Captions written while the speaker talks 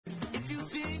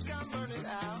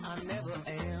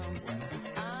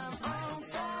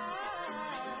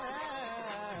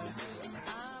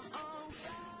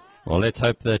Well, let's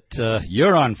hope that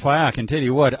you're on fire. I can tell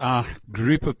you what, our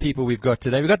group of people we've got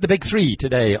today, we've got the big three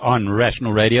today on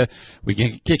Rational Radio.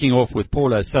 We're kicking off with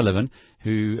Paul O'Sullivan,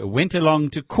 who went along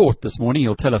to court this morning.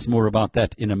 He'll tell us more about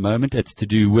that in a moment. It's to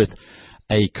do with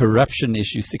a corruption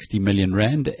issue, 60 million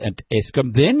rand at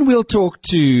Eskom. Then we'll talk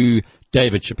to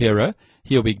David Shapiro.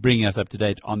 He'll be bringing us up to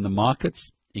date on the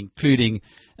markets, including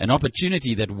an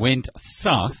opportunity that went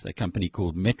south, a company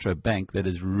called Metro Bank that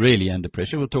is really under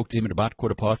pressure. We'll talk to him at about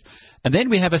 1:15. And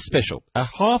then we have a special, a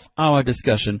half-hour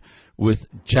discussion with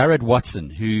Jared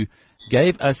Watson, who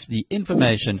gave us the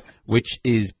information which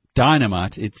is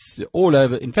dynamite. It's all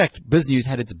over. In fact, BizNews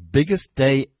had its biggest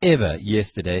day ever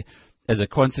yesterday as a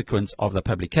consequence of the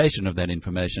publication of that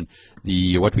information,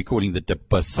 what we're calling the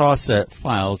Bosasa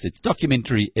files. It's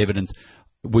documentary evidence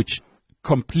which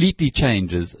completely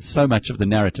changes so much of the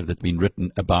narrative that's been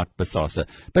written about Bosasa.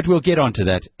 But we'll get on to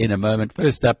that in a moment.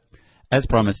 First up, as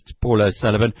promised, Paul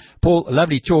O'Sullivan. Paul,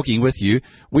 lovely talking with you.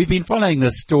 We've been following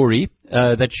this story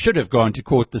that should have gone to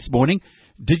court this morning.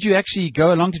 Did you actually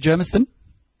go along to Germiston?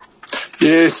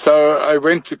 Yes, so I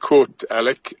went to court,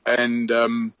 Alec, and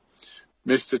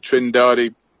Mr.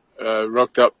 Trindade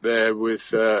rocked up there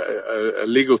with a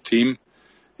legal team,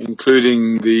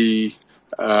 including the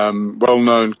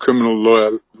well-known criminal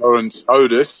lawyer Lawrence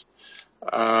Otis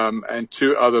and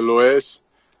two other lawyers.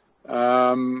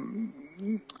 And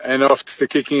after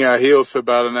kicking our heels for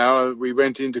about an hour, we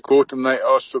went into court and they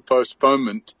asked for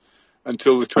postponement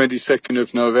until the 22nd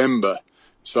of November.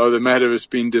 So the matter has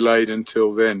been delayed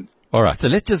until then. All right, so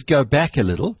let's just go back a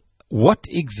little. What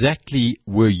exactly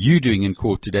were you doing in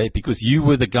court today? Because you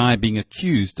were the guy being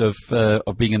accused of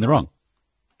being in the wrong.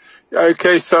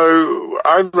 Okay, so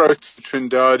I wrote to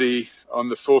Trindade on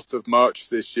the 4th of March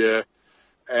this year,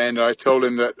 and I told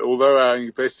him that although our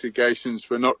investigations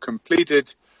were not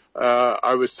completed,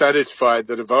 I was satisfied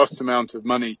that a vast amount of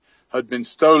money had been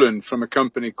stolen from a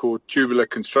company called Tubular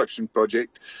Construction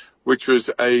Project, which was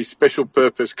a special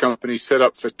purpose company set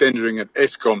up for tendering at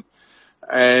Eskom.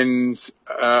 And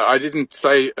I didn't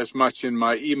say as much in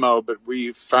my email, but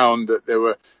we found that there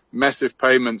were massive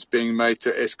payments being made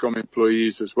to Eskom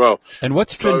employees as well. And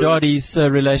what's Trindade's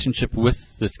relationship with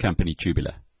this company,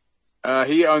 Tubular?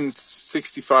 He owns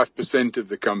 65% of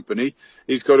the company.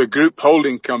 He's got a group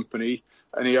holding company,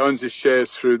 and he owns his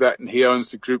shares through that, and he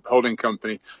owns the group holding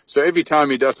company. So every time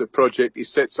he does a project, he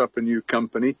sets up a new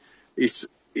company.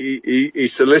 He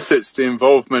solicits the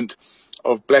involvement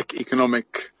of black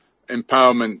economic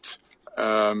empowerment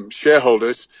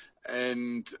shareholders,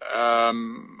 and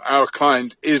our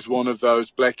client is one of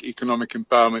those black economic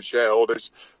empowerment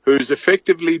shareholders who's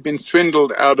effectively been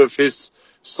swindled out of his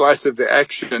slice of the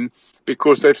action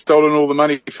because they've stolen all the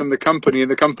money from the company, and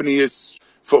the company is,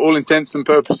 for all intents and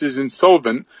purposes,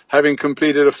 insolvent, having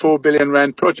completed a 4 billion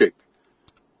rand project.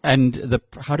 And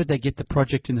how did they get the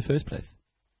project in the first place?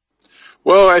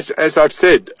 Well, as I've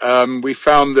said, we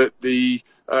found that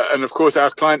and of course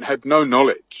our client had no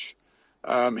knowledge.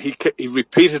 He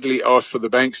repeatedly asked for the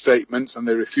bank statements and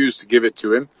they refused to give it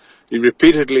to him. He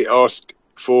repeatedly asked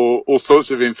for all sorts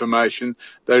of information.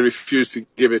 They refused to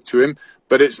give it to him.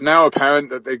 But it's now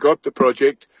apparent that they got the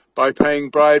project by paying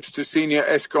bribes to senior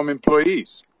Eskom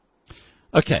employees.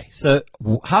 Okay, so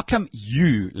how come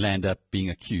you land up being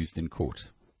accused in court?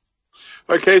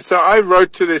 Okay, so I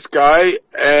wrote to this guy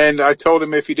and I told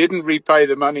him if he didn't repay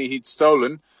the money he'd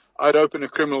stolen, I'd open a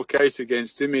criminal case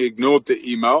against him. He ignored the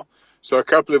email. So a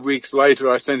couple of weeks later,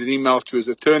 I sent an email to his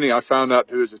attorney. I found out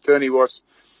who his attorney was,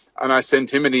 and I sent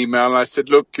him an email. And I said,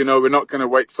 look, we're not going to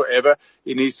wait forever.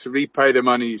 He needs to repay the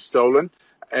money he's stolen.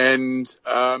 And,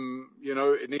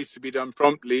 it needs to be done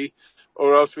promptly,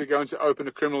 or else we're going to open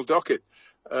a criminal docket.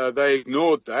 They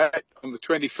ignored that. On the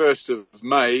 21st of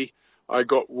May, I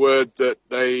got word that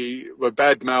they were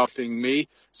bad-mouthing me.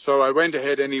 So I went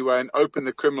ahead anyway and opened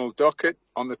the criminal docket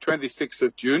on the 26th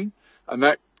of June, and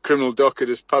that criminal docket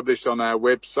is published on our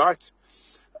website.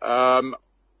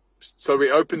 So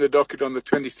we opened the docket on the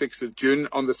 26th of June.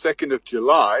 On the 2nd of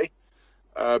July,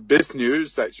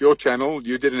 BizNews, that's your channel,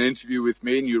 you did an interview with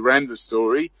me and you ran the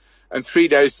story. And 3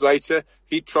 days later,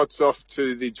 he trots off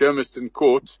to the Germiston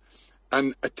court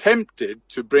and attempted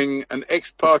to bring an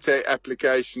ex parte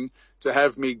application to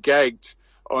have me gagged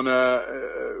on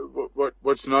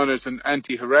what's known as an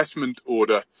anti-harassment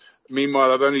order.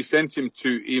 Meanwhile, I'd only sent him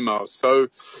 2 emails. So,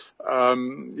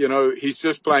 he's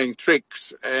just playing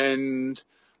tricks, and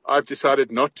I've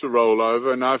decided not to roll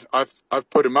over, and I've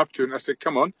put him up to it, and I said,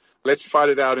 come on, let's fight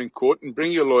it out in court and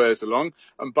bring your lawyers along.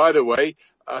 And by the way,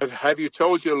 have you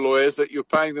told your lawyers that you're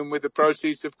paying them with the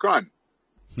proceeds of crime?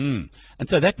 And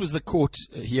so that was the court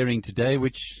hearing today,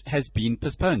 which has been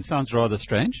postponed. Sounds rather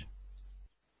strange.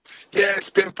 Yeah, it's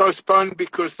been postponed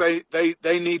because they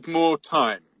need more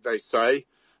time, they say.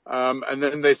 And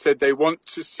then they said they want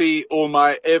to see all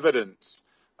my evidence.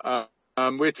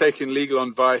 We're taking legal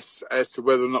advice as to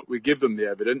whether or not we give them the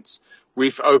evidence.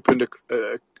 We've opened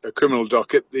a criminal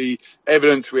docket. The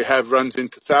evidence we have runs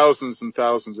into thousands and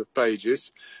thousands of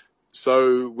pages.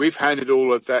 So we've handed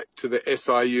all of that to the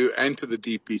SIU and to the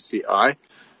DPCI.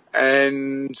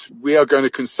 And we are going to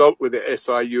consult with the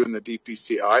SIU and the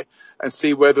DPCI and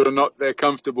see whether or not they're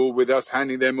comfortable with us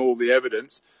handing them all the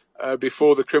evidence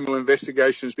before the criminal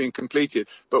investigation has been completed.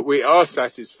 But we are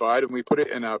satisfied, and we put it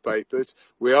in our papers,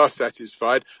 we are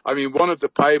satisfied. I mean, one of the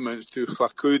payments to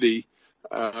Khakudi,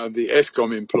 the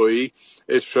Eskom employee,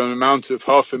 is for an amount of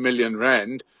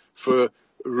R500,000 for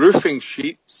roofing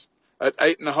sheets at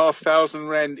 8,500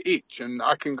 rand each. And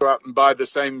I can go out and buy the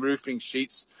same roofing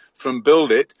sheets from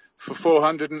Build It for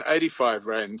 485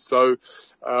 rand. So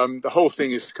the whole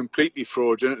thing is completely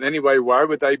fraudulent. Anyway, why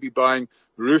would they be buying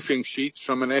roofing sheets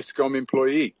from an Eskom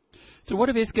employee? So what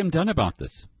have Eskom done about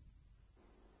this?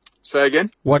 Say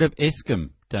again? What have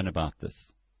Eskom done about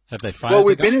this? Have they fired? Well,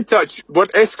 we've been in touch.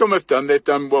 What Eskom have done, they've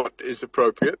done what is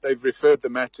appropriate. They've referred the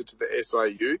matter to the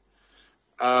SIU.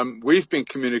 We've been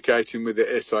communicating with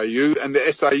the SIU, and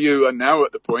the SIU are now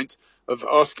at the point of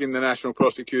asking the National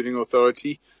Prosecuting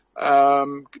Authority.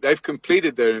 They've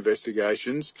completed their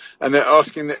investigations, and they're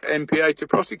asking the NPA to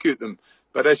prosecute them.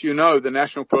 But as you know, the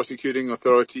National Prosecuting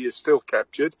Authority is still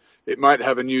captured. It might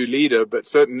have a new leader, but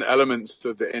certain elements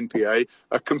of the NPA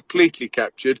are completely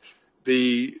captured.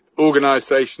 The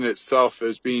organization itself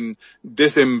has been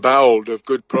disemboweled of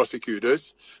good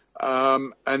prosecutors.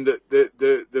 And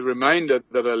the remainder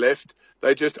that are left,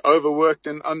 they just overworked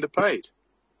and underpaid.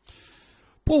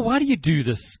 Paul, why do you do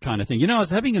this kind of thing? You know, I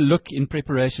was having a look in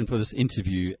preparation for this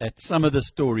interview at some of the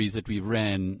stories that we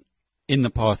ran in the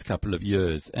past couple of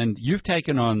years. And you've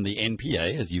taken on the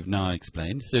NPA, as you've now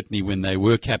explained. Certainly when they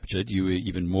were captured, you were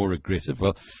even more aggressive.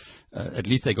 Well, at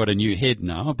least they got a new head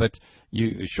now. But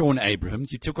Sean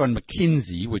Abrahams, you took on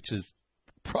McKinsey, which has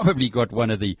probably got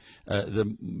one of the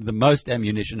most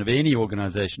ammunition of any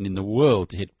organization in the world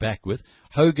to hit back with.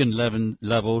 Hogan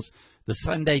Lovells, the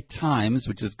Sunday Times,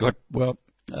 which has got, well,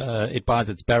 it buys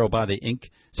its barrel by the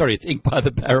ink. Sorry, it's ink by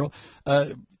the barrel.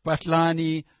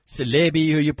 Batlani,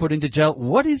 Celebi, who you put into jail.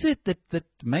 What is it that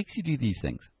makes you do these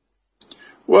things?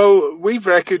 Well, we've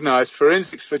recognized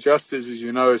Forensics for Justice, as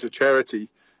you know, as a charity,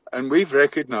 and we've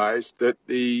recognized that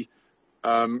the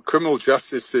criminal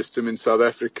justice system in South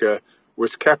Africa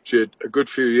was captured a good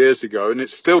few years ago, and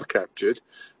it's still captured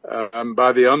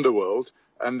by the underworld,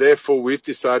 and therefore we've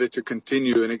decided to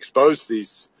continue and expose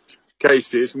these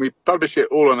cases, and we publish it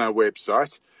all on our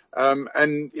website.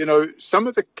 And, you know, some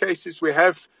of the cases we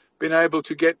have been able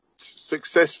to get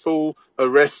successful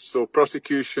arrests or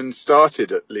prosecution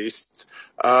started, at least.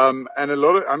 And a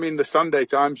lot of, I mean, the Sunday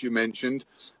Times you mentioned,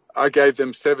 I gave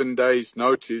them 7 days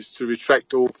notice to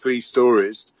retract all 3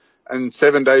 stories. And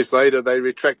 7 days later, they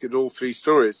retracted all 3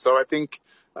 stories. So I think,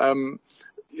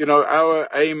 you know, our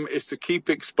aim is to keep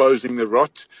exposing the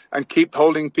rot and keep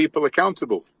holding people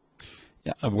accountable.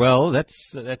 Yeah, well,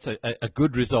 that's a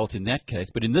good result in that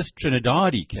case. But in this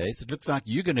Trinidadi case, it looks like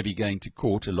you're going to be going to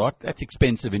court a lot. That's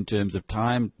expensive in terms of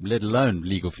time, let alone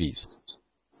legal fees.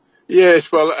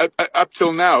 Yes, well, up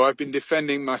till now, I've been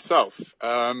defending myself.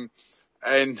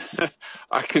 And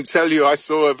I can tell you I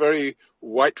saw a very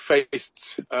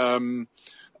white-faced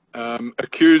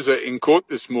accuser in court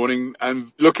this morning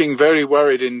and looking very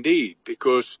worried indeed,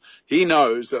 because he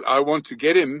knows that I want to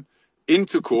get him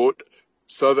into court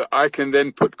so that I can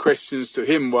then put questions to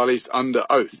him while he's under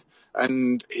oath.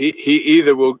 And he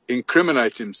either will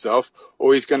incriminate himself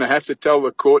or he's going to have to tell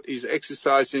the court he's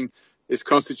exercising his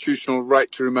constitutional right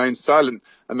to remain silent,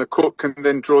 and the court can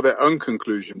then draw their own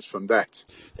conclusions from that.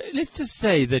 Let's just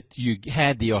say that you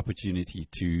had the opportunity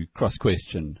to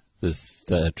cross-question this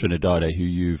Trinidadi, who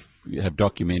you have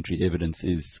documentary evidence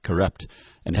is corrupt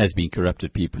and has been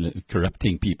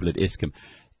corrupting people at Eskom.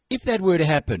 If that were to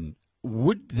happen,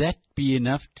 would that be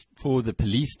enough for the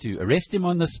police to arrest him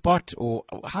on the spot, or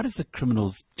how does the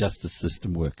criminal justice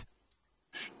system work?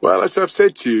 Well, as I've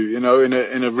said to you, you know, in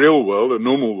a real world, a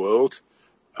normal world,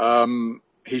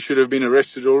 he should have been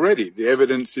arrested already. The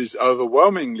evidence is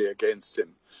overwhelmingly against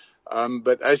him.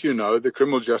 But as you know, the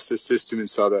criminal justice system in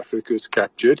South Africa is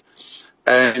captured,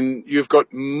 and you've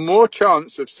got more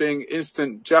chance of seeing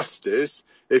instant justice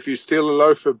if you steal a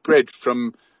loaf of bread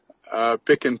from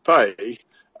Pick n Pay.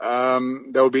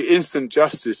 There will be instant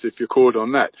justice if you're caught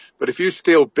on that. But if you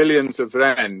steal billions of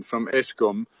rand from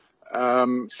Eskom,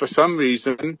 for some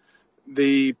reason,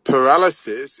 the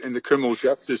paralysis in the criminal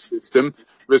justice system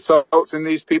results in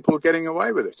these people getting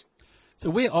away with it. So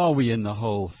where are we in the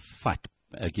whole fight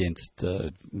against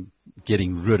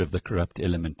getting rid of the corrupt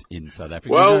element in South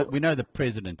Africa? Well, we know the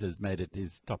president has made it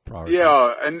his top priority.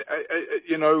 Yeah, and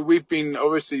we've been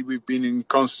in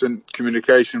constant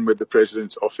communication with the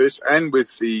president's office and with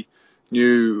the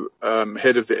new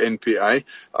head of the NPA.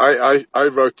 I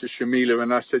wrote to Shamila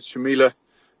and I said, Shamila,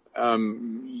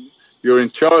 you're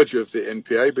in charge of the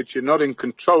NPA, but you're not in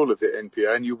control of the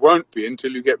NPA, and you won't be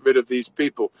until you get rid of these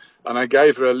people. And I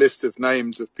gave her a list of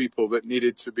names of people that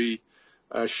needed to be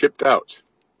shipped out.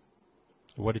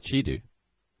 What did she do?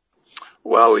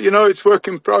 Well, it's work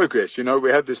in progress.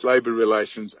 We have this Labour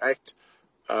Relations Act.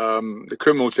 The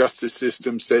criminal justice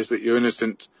system says that you're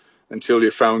innocent until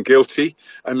you're found guilty,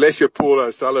 unless you're Paul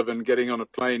O'Sullivan getting on a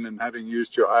plane and having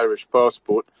used your Irish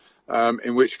passport,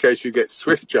 in which case you get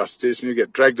swift justice and you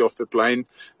get dragged off the plane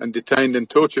and detained and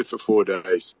tortured for 4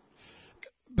 days.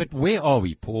 But where are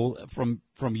we, Paul, from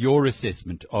your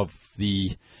assessment of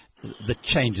the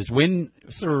changes? When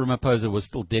Cyril Ramaphosa was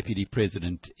still deputy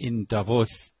president in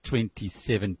Davos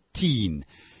 2017,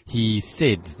 he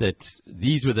said that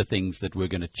these were the things that were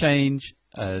going to change.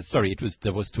 It was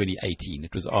Davos 2018.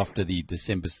 It was after the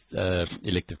December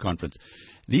elective conference.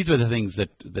 These were the things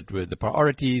that were the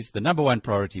priorities. The number one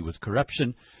priority was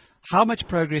corruption. How much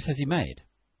progress has he made?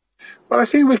 Well, I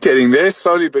think we're getting there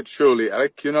slowly but surely,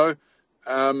 Alec.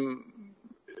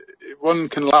 One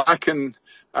can liken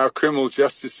our criminal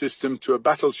justice system to a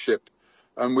battleship,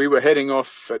 and we were heading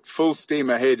off at full steam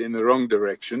ahead in the wrong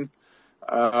direction.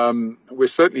 We're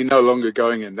certainly no longer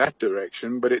going in that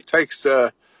direction, but it takes,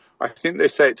 I think they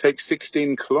say it takes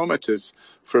 16 kilometers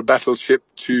for a battleship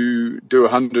to do a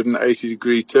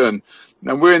 180-degree turn.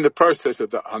 And we're in the process of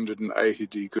that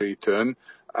 180-degree turn,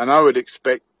 and I would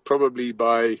expect probably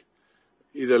by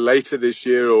either later this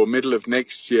year or middle of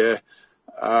next year,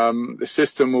 the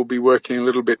system will be working a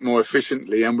little bit more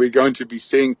efficiently, and we're going to be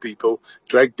seeing people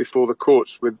dragged before the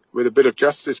courts with a bit of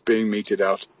justice being meted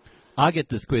out. I get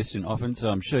this question often, so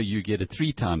I'm sure you get it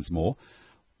 3 times more.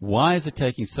 Why is it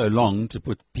taking so long to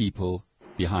put people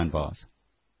behind bars?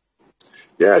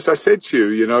 Yeah, as I said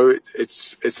to you,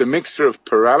 it's a mixture of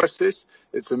paralysis,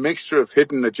 it's a mixture of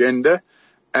hidden agenda,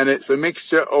 and it's a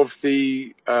mixture of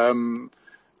the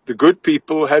good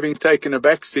people having taken a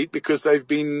back seat because they've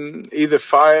been either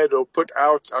fired or put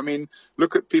out. I mean,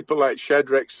 look at people like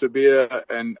Shadrach Sabir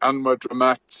and Anwar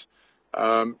Dramat,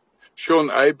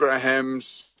 Sean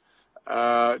Abrahams,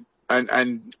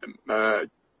 and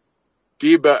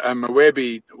Diba and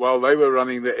Mwebi, while they were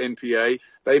running the NPA,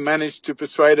 they managed to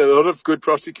persuade a lot of good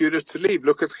prosecutors to leave.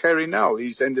 Look at Harry Null.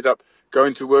 He's ended up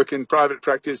going to work in private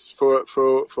practice for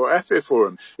Affair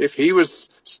Forum. If he was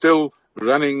still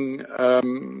running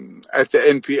at the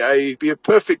NPA, he'd be a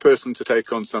perfect person to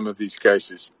take on some of these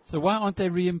cases. So why aren't they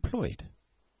re-employed?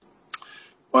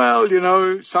 Well,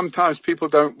 sometimes people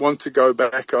don't want to go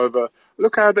back over.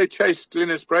 Look how they chased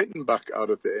Glynis Breitenbach out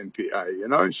of the NPA,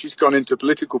 and she's gone into a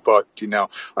political party now.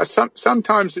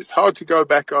 Sometimes it's hard to go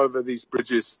back over these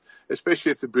bridges,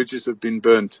 especially if the bridges have been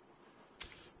burnt.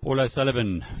 Paul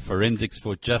O'Sullivan, Forensics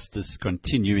for Justice,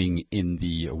 continuing in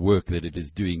the work that it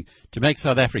is doing to make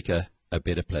South Africa a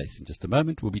better place. In just a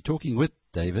moment, we'll be talking with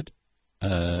David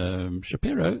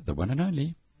Shapiro, the one and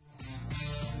only.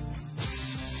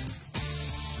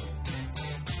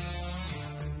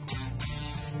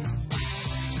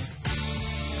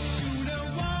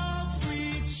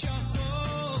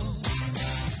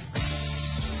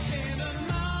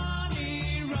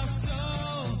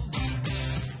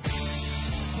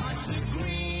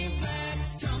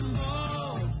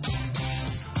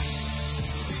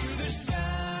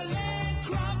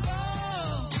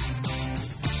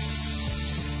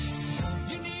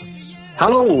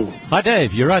 Hello. Hi,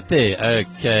 Dave. You're right there.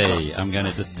 Okay. I'm going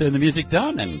to just turn the music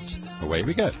down and away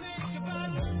we go.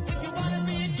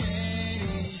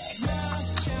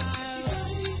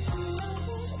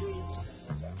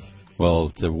 Well,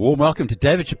 it's a warm welcome to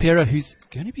David Shapiro, who's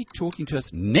going to be talking to us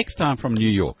next time from New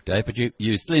York. Dave, but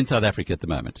you're still in South Africa at the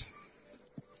moment.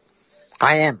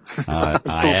 I am. I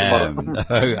am.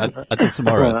 Until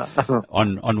tomorrow.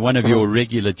 On one of your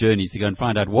regular journeys to go and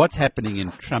find out what's happening in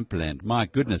Trumpland. My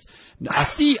goodness. I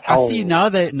see now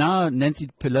Nancy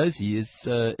Pelosi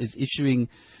is issuing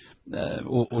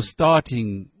or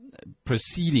starting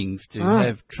proceedings to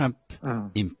have Trump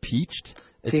impeached.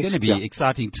 It's going to be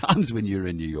exciting times when you're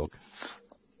in New York.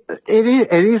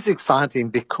 It is exciting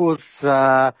because,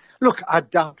 look, I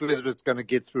doubt whether it's going to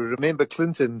get through. Remember,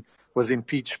 Clinton was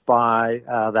impeached by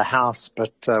the House,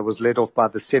 but was led off by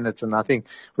the Senate. And I think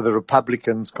with the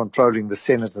Republicans controlling the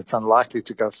Senate, it's unlikely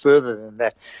to go further than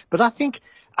that. But I think,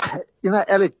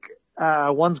 Alec,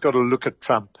 one's got to look at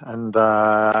Trump, and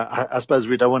I suppose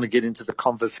we don't want to get into the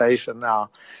conversation now,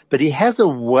 but he has a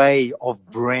way of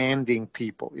branding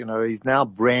people. He's now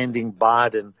branding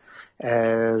Biden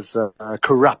as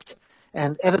corrupt.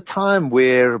 And at a time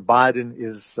where Biden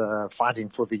is fighting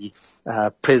for the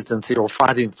presidency or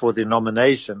fighting for the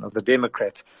nomination of the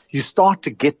Democrats, you start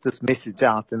to get this message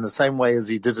out in the same way as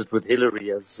he did it with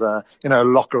Hillary, as,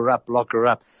 lock her up, lock her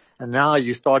up. And now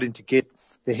you're starting to get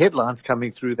the headlines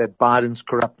coming through that Biden's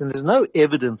corrupt, and there's no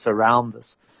evidence around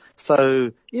this.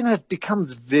 So, it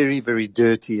becomes very, very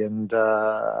dirty and,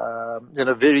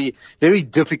 very, very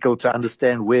difficult to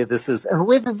understand where this is and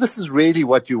whether this is really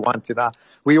what you want.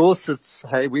 We all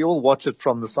we all watch it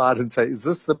from the side and say, is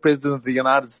this the president of the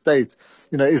United States?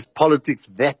 Is politics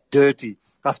that dirty?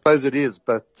 I suppose it is,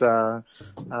 but,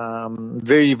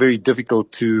 very, very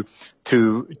difficult to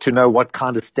know what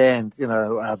kind of stand,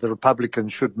 the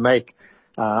Republicans should make.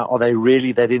 Are they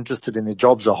really that interested in their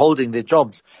jobs or holding their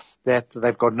jobs that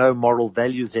they've got no moral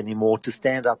values anymore to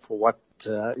stand up for what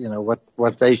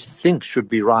they think should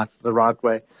be the right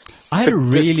way? I had a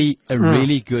really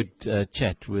good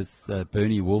chat with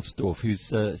Bernie Wolfsdorf, who's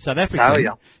South African. Oh,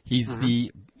 yeah. He's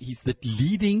the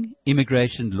leading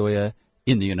immigration lawyer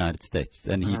in the United States,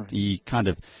 and he kind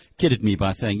of kidded me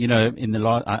by saying, in the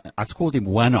last, I called him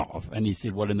one of, and he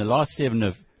said, well, in the last 7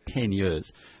 of 10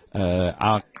 years.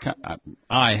 I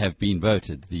have been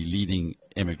voted the leading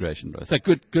immigration lawyer. So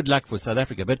good luck for South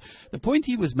Africa. But the point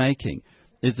he was making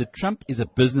is that Trump is a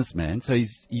businessman, so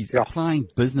he's applying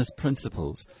business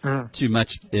principles to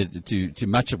much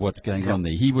of what's going on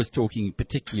there. He was talking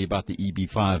particularly about the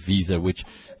EB-5 visa, which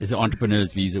is an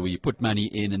entrepreneur's visa where you put money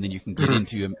in and then you can get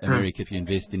into America if you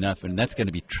invest enough, and that's going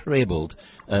to be trebled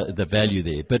the value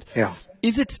there. But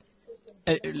is it?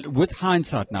 With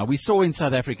hindsight now, we saw in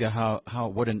South Africa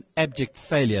how what an abject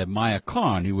failure Maya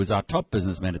Khan, who was our top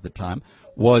businessman at the time,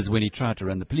 was when he tried to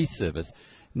run the police service.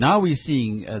 Now we're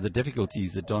seeing the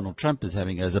difficulties that Donald Trump is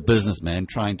having as a businessman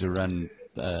trying to run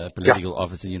political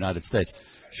office in the United States.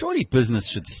 Surely business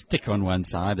should stick on one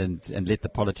side and let the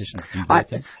politicians do their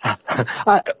thing.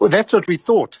 Well, that's what we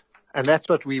thought, and that's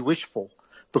what we wish for,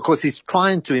 because he's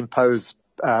trying to impose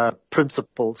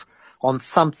principles on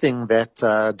something that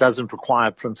doesn't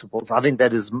require principles. I think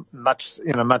that is much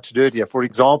dirtier. For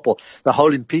example, the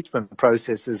whole impeachment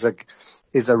process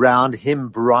is around him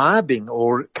bribing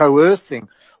or coercing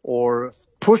or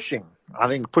pushing. I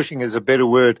think pushing is a better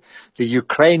word. The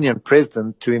Ukrainian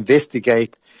president to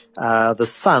investigate the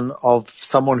son of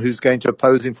someone who's going to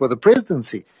oppose him for the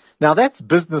presidency. Now that's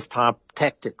business type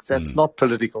tactics. That's not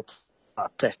political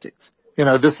type tactics.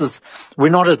 We're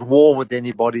not at war with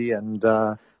anybody, and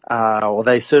or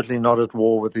they're certainly not at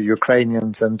war with the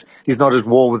Ukrainians, and he's not at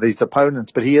war with his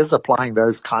opponents, but he is applying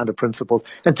those kind of principles.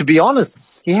 And to be honest,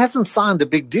 he hasn't signed a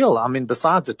big deal. I mean,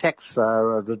 besides the tax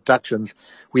reductions,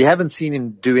 we haven't seen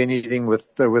him do anything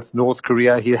with North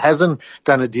Korea. He hasn't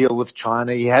done a deal with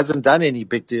China. He hasn't done any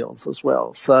big deals as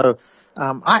well. So,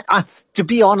 to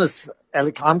be honest,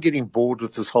 Alec, I'm getting bored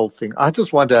with this whole thing. I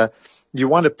just wonder. You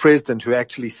want a president who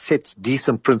actually sets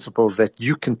decent principles that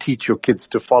you can teach your kids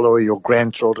to follow, your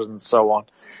grandchildren and so on.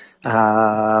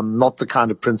 Not the kind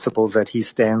of principles that he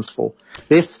stands for.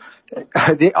 There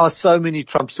are so many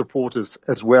Trump supporters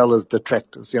as well as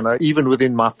detractors, even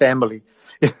within my family.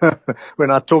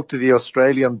 When I talk to the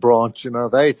Australian branch,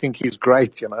 they think he's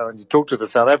great, and you talk to the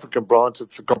South African branch,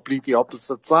 it's a completely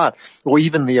opposite side, or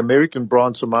even the American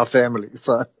branch of my family.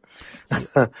 So.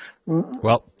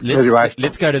 Well,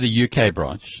 let's go to the UK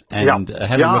branch and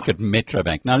have a look at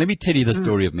Metrobank. Now, let me tell you the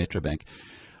story of Metrobank.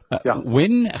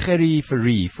 When Gerrie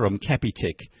Fourie from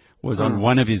Capitec was on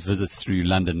one of his visits through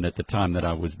London at the time that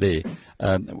I was there,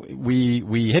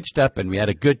 we hitched up and we had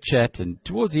a good chat. And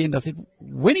towards the end, I said,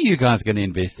 when are you guys going to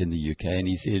invest in the UK? And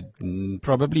he said,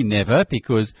 probably never,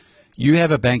 because you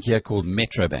have a bank here called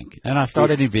Metrobank. And I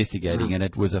started investigating, and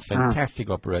it was a fantastic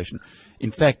operation.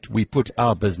 In fact, we put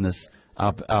our business,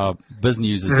 our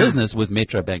business business with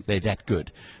Metrobank. They're that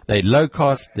good. They're low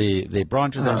cost. Their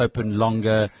branches are open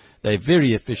longer. They're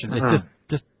very efficient.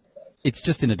 It's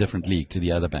just in a different league to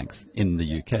the other banks in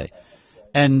the UK.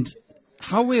 And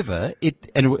however,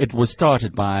 it was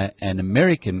started by an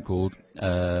American called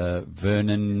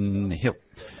Vernon Hill.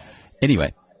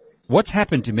 Anyway, what's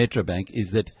happened to Metrobank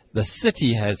is that the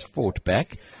city has fought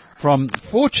back.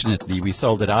 Fortunately, we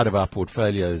sold it out of our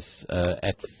portfolios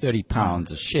at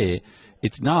 £30 a share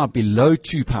It's now below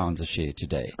 £2 a share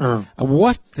today.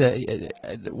 What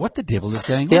the devil is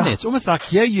going on there? It's almost like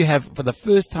here you have, for the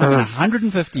first time in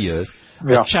 150 years,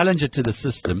 a challenger to the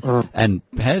system, and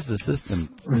has the system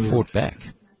fought back?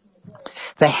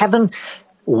 They haven't.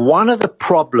 One of the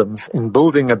problems in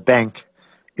building a bank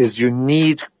is you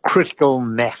need critical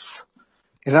mass.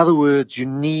 In other words, you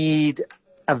need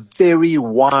a very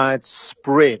wide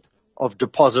spread of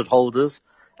deposit holders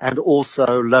and also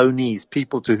loanees,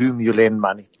 people to whom you lend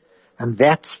money. And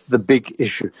that's the big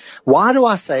issue. Why do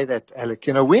I say that, Alec?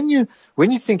 You know, when you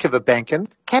think of a bank, and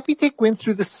Capitec went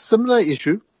through this similar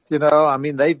issue, you know, I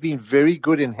mean, they've been very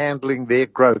good in handling their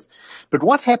growth. But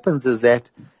what happens is that,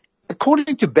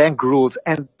 according to bank rules,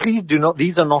 and please do not,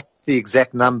 these are not the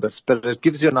exact numbers, but it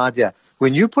gives you an idea.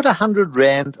 When you put 100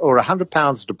 Rand or 100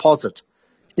 pounds deposit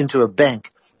into a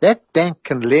bank, that bank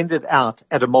can lend it out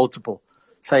at a multiple,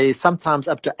 say sometimes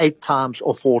up to 8 times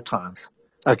or 4 times.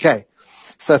 Okay.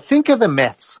 So think of the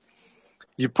maths.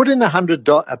 You put in 100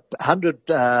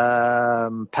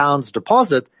 pounds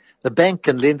deposit, the bank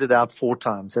can lend it out 4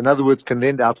 times. In other words, can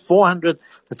lend out 400,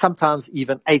 but sometimes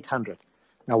even 800.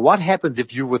 Now, what happens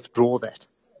if you withdraw that?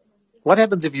 What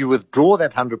happens if you withdraw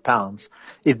that 100 pounds?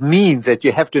 It means that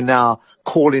you have to now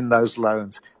call in those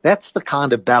loans. That's the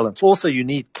kind of balance. Also, you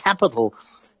need capital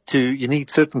you need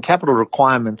certain capital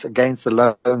requirements against the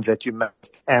loans that you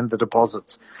make and the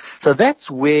deposits. So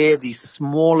that's where the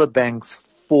smaller banks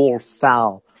fall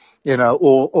foul, you know,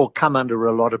 or come under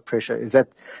a lot of pressure, is that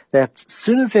as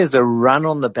soon as there's a run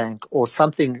on the bank or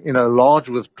something, you know, large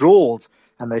withdrawals,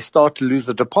 and they start to lose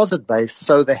the deposit base,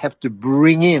 so they have to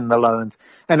bring in the loans.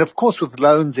 And of course, with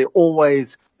loans, they're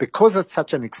always, because it's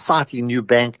such an exciting new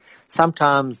bank,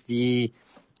 sometimes the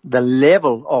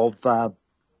level of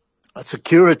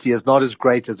security is not as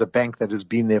great as a bank that has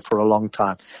been there for a long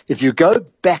time. If you go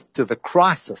back to the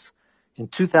crisis in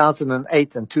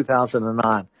 2008 and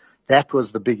 2009, that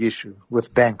was the big issue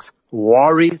with banks.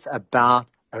 Worries about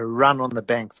a run on the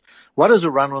banks. What does a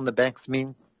run on the banks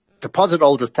mean? Deposit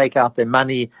holders take out their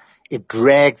money. It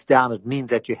drags down. It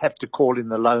means that you have to call in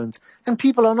the loans, and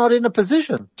people are not in a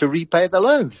position to repay the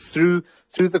loans through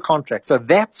the contract. So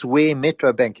that's where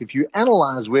Metro Bank, if you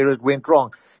analyze where it went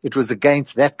wrong, it was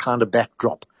against that kind of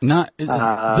backdrop. Now,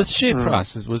 this share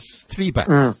price was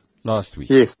 $3 last week.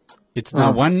 Yes. It's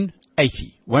now £1.80.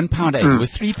 £1.80. It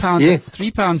was £3. Yes.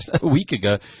 £3 a week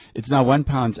ago. It's now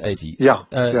 £1.80. Yeah.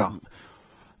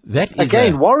 That is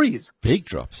again worries. Big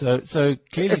drop. So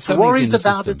clearly it's worries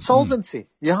about its solvency.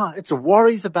 Yeah, it's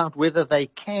worries about whether they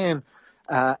can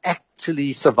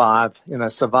actually survive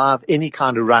any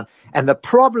kind of run. And the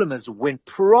problem is when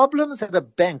problems at a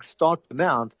bank start to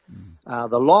mount,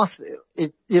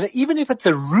 even if it's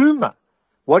a rumor,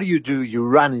 what do? You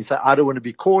run and you say, I don't want to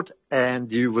be caught,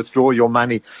 and you withdraw your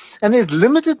money. And there's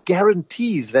limited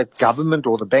guarantees that government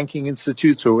or the banking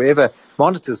institutes or whoever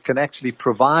monitors can actually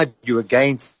provide you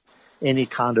against any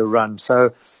kind of run.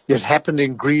 So it happened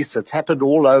in Greece. It's happened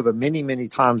all over many, many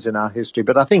times in our history.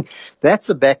 But I think that's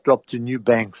a backdrop to new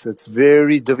banks. It's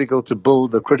very difficult to build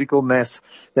the critical mass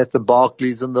that the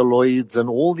Barclays and the Lloyds and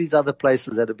all these other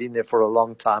places that have been there for a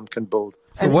long time can build.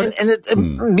 So it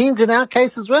means in our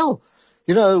case as well,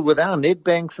 you know, with our net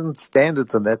banks and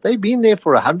standards and that, they've been there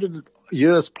for 100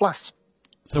 years plus.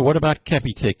 So what about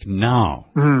Capitec now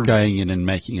going in and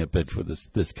making a bid for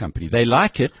this company? They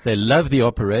like it. They love the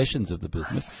operations of the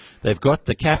business. They've got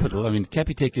the capital. I mean,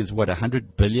 Capitec is,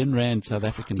 100 billion rand South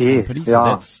African company?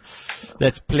 Yeah. So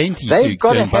that's plenty to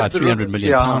go and buy a 300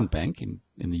 million pound bank in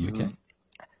the UK.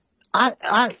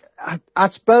 I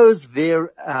suppose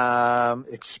their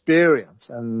experience,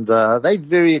 and they're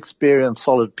very experienced,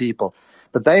 solid people,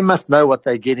 but they must know what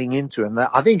they're getting into. And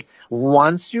I think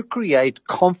once you create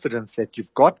confidence that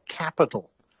you've got capital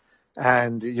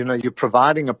and, you know, you're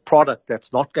providing a product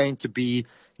that's not going to be,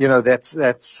 you know, that's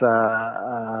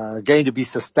going to be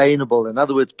sustainable. In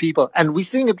other words, people, and we're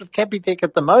seeing it with Capitec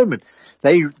at the moment,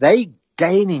 they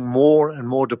gaining more and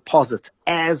more deposits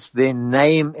as their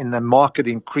name in the market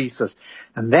increases.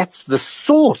 And that's the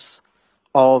source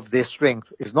of their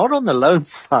strength. It's not on the loan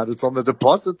side, it's on the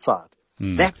deposit side.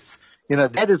 That's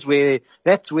where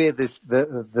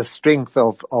the strength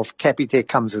of Capitec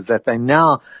comes, is that they're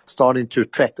now starting to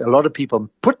attract a lot of people and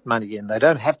put money in. They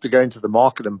don't have to go into the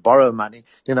market and borrow money.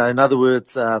 You know, in other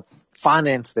words,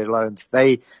 finance their loans.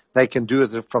 They can do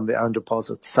it from their own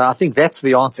deposits. So I think that's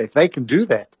the answer. If they can do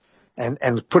that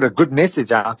and put a good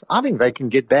message out, I think they can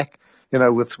get back, you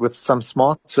know, with some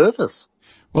smart service.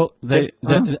 Well, they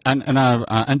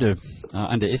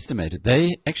underestimated.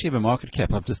 They actually have a market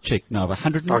cap, I've just checked now, of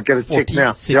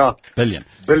 146 billion.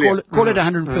 Call it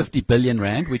 150 billion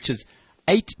rand, which is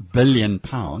 £8 billion.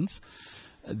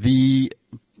 The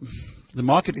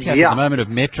market cap at the moment of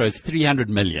Metro is 300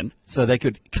 million, so they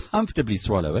could comfortably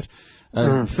swallow it.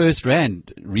 First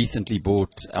Rand recently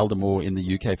bought Aldermore in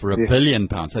the UK for £1 billion,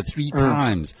 so 3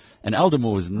 times. And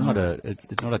Aldermore is not it's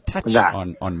not a touch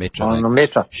on Metro. On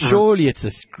Metro. Surely it's a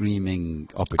screaming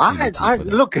opportunity for them.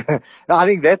 Look, I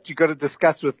think that you've got to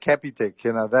discuss with Capitec.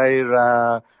 You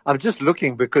know, I'm just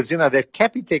looking because, you know, that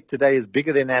Capitec today is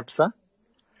bigger than ABSA.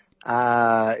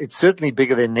 It's certainly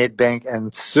bigger than Nedbank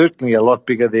and certainly a lot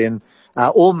bigger than,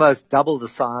 almost double the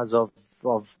size of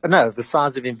the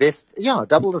size of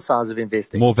double the size of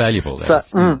investing. More valuable.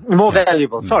 More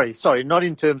valuable. Sorry, not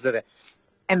in terms of that.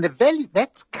 And the value,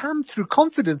 that's come through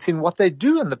confidence in what they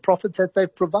do and the profits that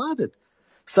they've provided.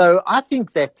 So I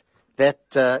think that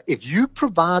if you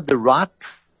provide the right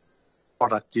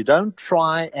product, you don't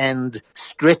try and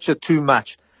stretch it too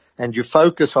much, and you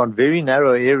focus on very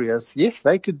narrow areas, yes,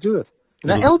 they could do it.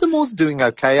 Now, Aldermore's doing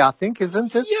okay, I think,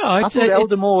 isn't it? Yeah, I thought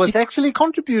Aldermore was actually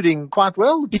contributing quite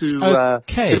well to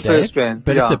First Rand.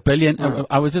 But it's $1 billion.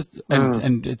 I was just,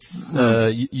 and it's,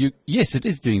 yes, it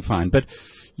is doing fine. But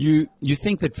you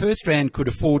think that First Rand could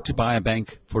afford to buy a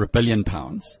bank for £1 billion.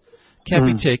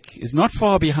 Capitec is not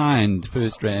far behind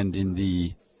First Rand in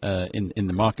the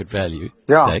market value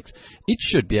stakes. It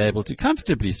should be able to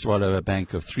comfortably swallow a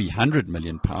bank of £300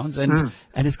 million,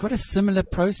 and it's got a similar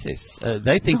process.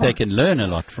 They think they can learn a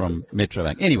lot from Metro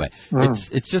Bank. Anyway,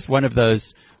 it's just one of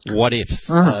those what ifs.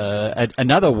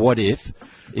 Another what if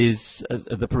is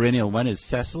the perennial one is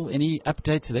Sasol. Any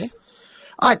updates there?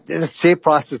 The share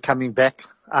price is coming back.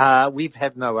 We've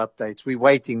had no updates. We're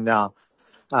waiting now.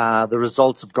 The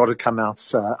results have got to come out,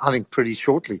 I think, pretty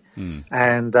shortly.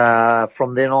 And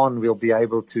from then on, we'll be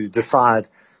able to decide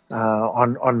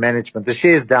on management. The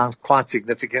share's down quite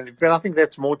significantly, but I think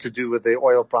that's more to do with the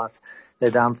oil price.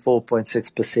 They're down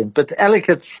 4.6%. But, Alec,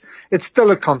 it's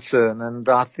still a concern, and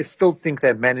I still think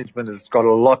that management has got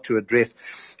a lot to address.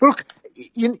 Look,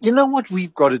 you know what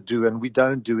we've got to do, and we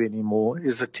don't do anymore,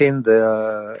 is attend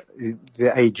the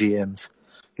AGMs.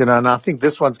 You know, and I think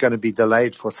this one's going to be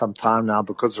delayed for some time now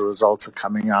because the results are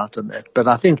coming out and that. But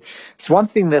I think it's one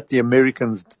thing that the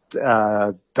Americans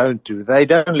don't do. They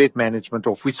don't let management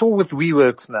off. We saw with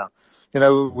WeWorks now. You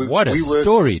know, what a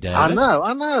story, David. I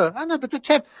know. But the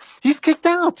chap, he's kicked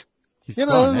out. He's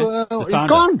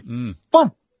gone.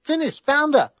 Boom, finished,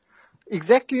 founder.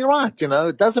 Exactly right. You know,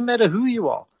 it doesn't matter who you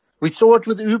are. We saw it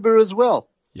with Uber as well.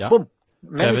 Yeah. Boom.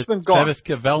 Management gone. Travis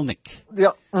Kavalnik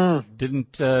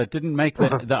didn't make the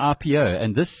RPO,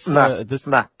 and this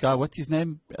guy, what's his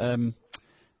name?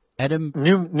 Adam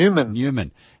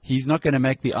Newman. He's not going to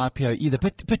make the RPO either.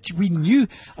 But we knew.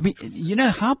 I mean, you know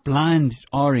how blind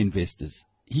are investors?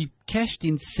 He cashed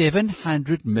in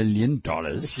 $700 million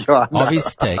of his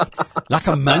stake like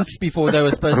a month before they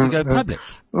were supposed to go public.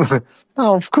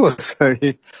 No, of course.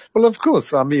 Well, of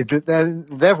course. I mean,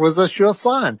 that was a sure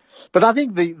sign. But I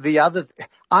think the other,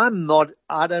 I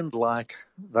don't like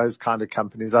those kind of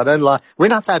companies.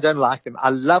 When I say I don't like them, I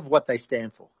love what they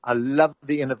stand for. I love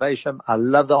the innovation. I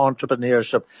love the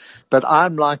entrepreneurship. But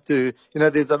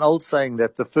there's an old saying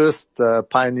that the first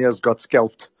pioneers got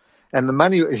scalped. And the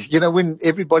money, you know, when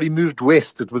everybody moved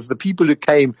west, it was the people who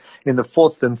came in the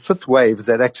fourth and fifth waves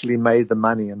that actually made the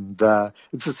money. And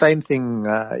it's the same thing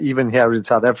even here in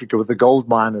South Africa with the gold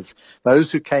miners. Those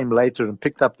who came later and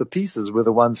picked up the pieces were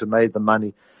the ones who made the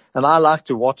money. And I like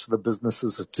to watch the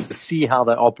businesses to see how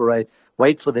they operate,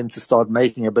 wait for them to start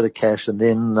making a bit of cash and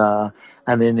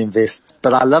then invest.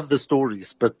 But I love the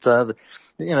stories. But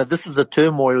this is the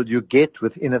turmoil you get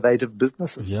with innovative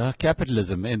businesses. Yeah,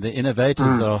 capitalism. And the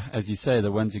innovators are, as you say,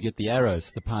 the ones who get the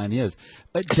arrows, the pioneers.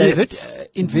 But David,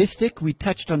 Investec, we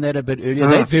touched on that a bit earlier.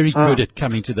 They're very good at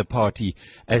coming to the party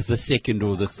as the second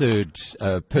or the third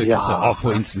purchaser of,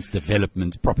 for instance,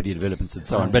 property developments and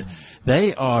so on. But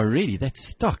they are really, that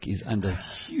stock is under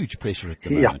huge pressure at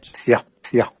the moment. Yeah.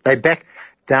 They back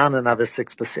down another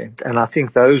 6%. And I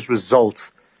think those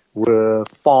results were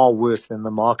far worse than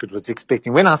the market was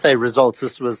expecting. When I say results,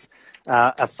 this was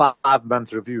a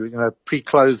 5-month review,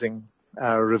 pre-closing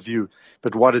review.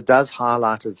 But what it does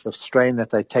highlight is the strain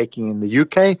that they're taking in the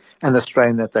UK and the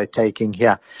strain that they're taking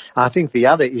here. I think the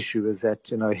other issue is that,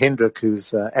 Hendrik,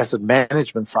 whose asset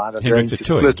management side, are going to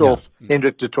split off.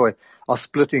 Hendrik du Toit are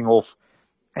splitting off.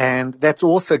 And that's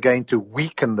also going to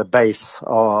weaken the base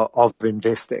of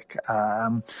Investec.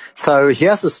 So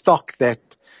here's a stock that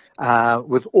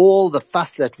with all the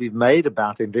fuss that we've made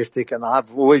about Investec, and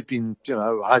I've always been,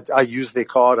 I use their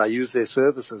card, I use their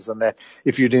services, and that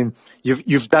if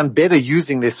you've done better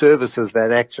using their services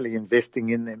than actually investing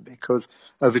in them, because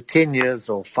over 10 years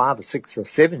or 5 or 6 or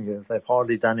 7 years, they've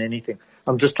hardly done anything.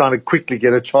 I'm just trying to quickly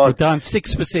get a chart. We're down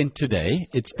 6% today.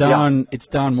 It's down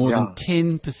more than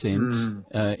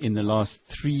 10% in the last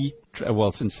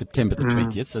since September the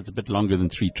 20th, so it's a bit longer than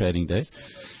 3 trading days.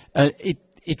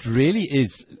 It really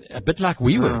is a bit like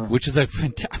WeWork, which is I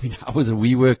was a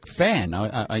WeWork fan.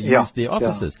 I used their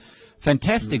offices.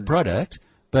 Fantastic product,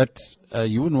 but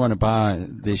you wouldn't want to buy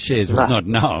their shares. Well, not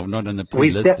now, not in the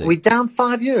pre-listing. We're down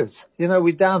 5 years.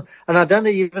 We're down, and I don't know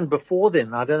even before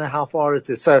then. I don't know how far it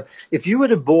is. So if you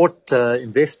would have bought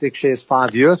Investec shares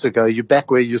 5 years ago, you're back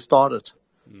where you started.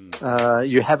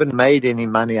 You haven't made any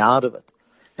money out of it.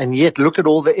 And yet look at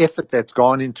all the effort that's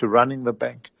gone into running the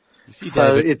bank. You see,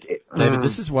 David,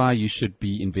 this is why you should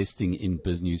be investing in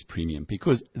BizNews Premium,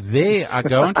 because I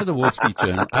go onto the Wall Street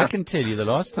Journal. I can tell you the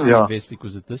last time Investec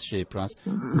was at this share price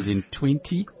was in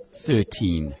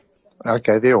 2013.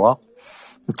 Okay, there you are.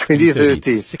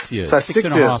 2013. 6 years. So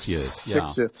 6.5 years.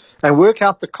 6 years. And work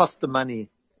out the cost of money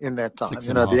in that time.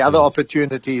 The other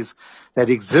opportunities that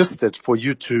existed for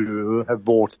you to have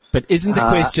bought. But isn't the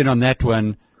question on that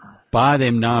one, buy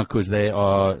them now because they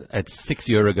are at 6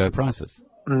 year ago prices?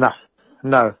 No.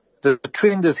 The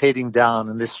trend is heading down,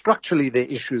 and there's structurally there are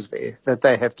issues there that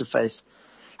they have to face.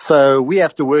 So we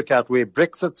have to work out where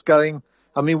Brexit's going.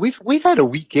 I mean, we've had a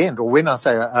weekend, or when I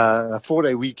say a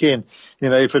 4-day weekend,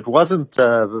 if it wasn't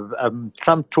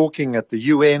Trump talking at the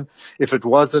UN, if it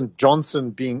wasn't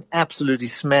Johnson being absolutely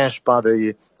smashed by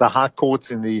the high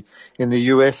courts in the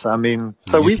US, I mean,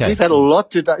 so we've had a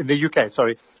lot in the UK.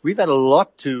 Sorry, we've had a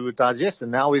lot to digest,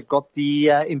 and now we've got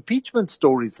the impeachment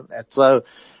stories and that. So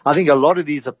I think a lot of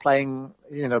these are playing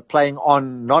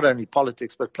on not only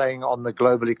politics but playing on the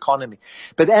global economy.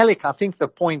 But Alec, I think the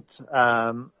point.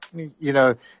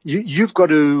 You've got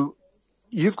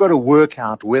to work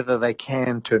out whether they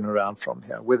can turn around from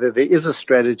here, whether there is a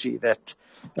strategy that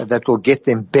will get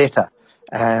them better.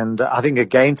 And I think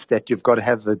against that, you've got to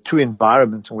have the two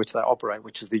environments in which they operate,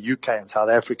 which is the UK and South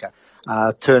Africa,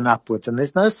 turn upwards. And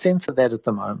there's no sense of that at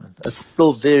the moment. It's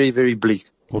still very, very bleak.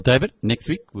 Well, David, next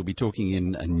week we'll be talking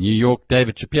in New York.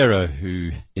 David Shapiro,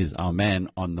 who is our man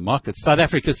on the market, South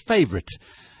Africa's favorite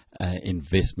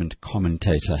investment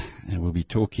commentator. And we'll be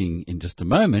talking in just a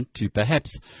moment to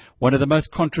perhaps one of the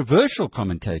most controversial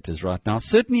commentators right now,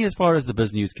 certainly as far as the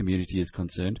BizNews community is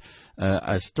concerned,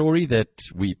 a story that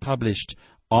we published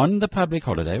on the public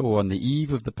holiday or on the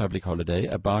eve of the public holiday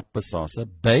about Bosasa,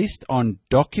 based on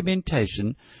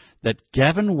documentation that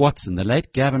Gavin Watson, the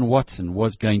late Gavin Watson,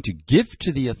 was going to give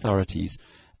to the authorities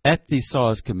at the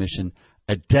SARS Commission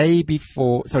a day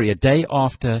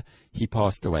after he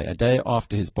passed away, a day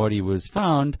after his body was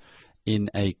found in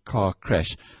a car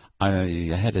crash. I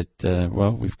had it,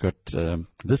 we've got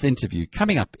this interview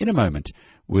coming up in a moment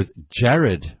with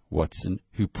Jared Watson,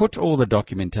 who put all the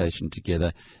documentation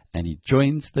together, and he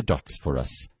joins the dots for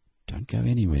us. Don't go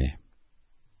anywhere.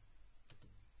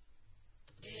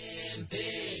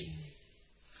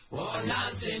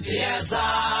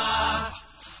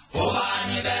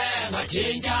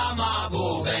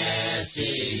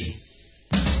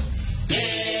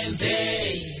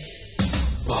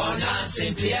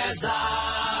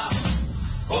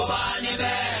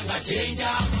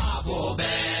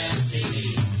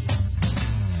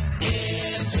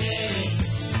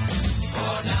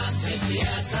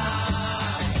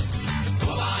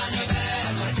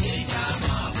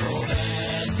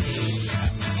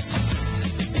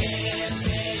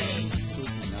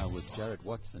 Jared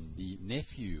Watson, the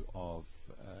nephew of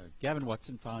Gavin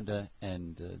Watson, founder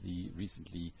and the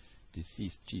recently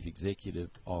deceased chief executive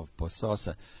of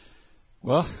Bosasa.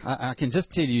 Well, I can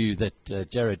just tell you that,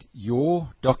 Jared, your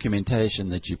documentation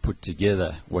that you put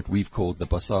together, what we've called the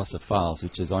Bosasa Files,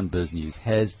 which is on BizNews,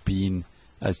 has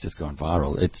just gone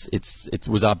viral. It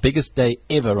was our biggest day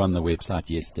ever on the website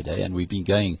yesterday, and we've been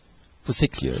going for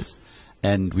 6 years.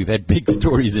 And we've had big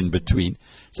stories in between.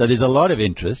 So there's a lot of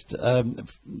interest.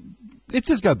 Let's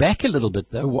just go back a little bit,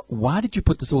 though. Why did you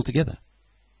put this all together?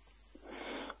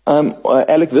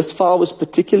 Alec, this file was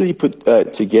particularly put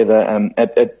together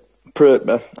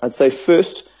I'd say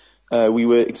first we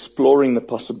were exploring the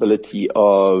possibility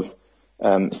of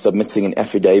submitting an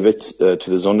affidavit to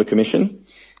the Zondo Commission.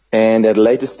 And at a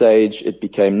later stage, it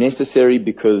became necessary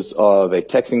because of a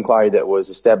tax inquiry that was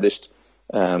established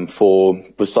for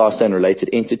Bosasa and related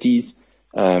entities.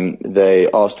 They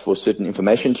asked for certain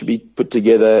information to be put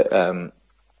together,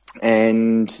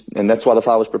 and that's why the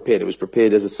file was prepared. It was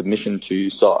prepared as a submission to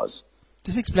SARS.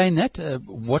 Just explain that.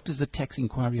 What is the tax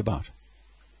inquiry about?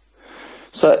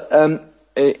 So,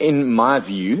 in my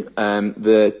view,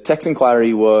 the tax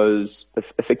inquiry was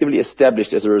effectively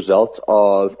established as a result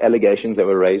of allegations that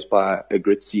were raised by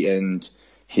Agritzi and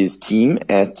his team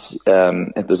at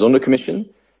the Zondo Commission.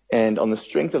 And on the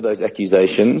strength of those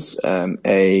accusations,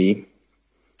 a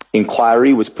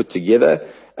inquiry was put together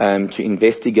to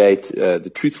investigate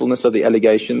the truthfulness of the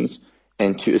allegations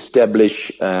and to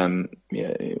establish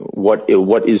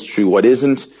what is true, what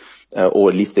isn't, or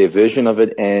at least their version of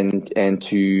it, and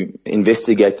to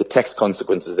investigate the tax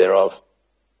consequences thereof.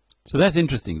 So that's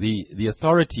interesting. The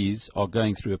authorities are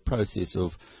going through a process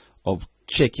of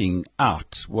checking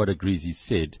out what Agritzi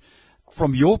said.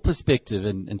 From your perspective,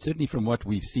 and certainly from what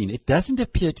we've seen, it doesn't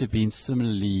appear to have been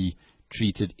similarly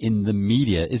treated in the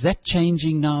media. Is that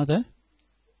changing now, though?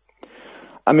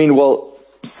 I mean, well,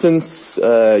 since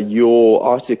your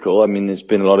article, I mean, there's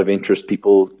been a lot of interest,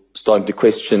 people starting to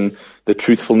question the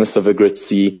truthfulness of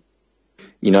Agritzi.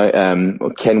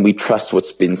 Can we trust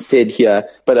what's been said here?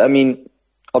 But I mean,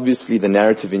 obviously the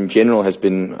narrative in general has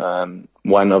been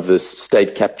one of this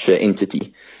state capture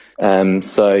entity.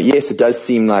 So yes, it does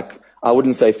seem like, I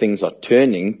wouldn't say things are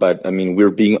turning, but I mean,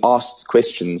 we're being asked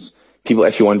questions. People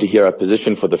actually want to hear our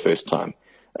position for the first time.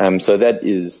 So that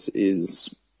is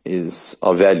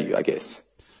of value, I guess.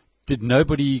 Did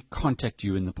nobody contact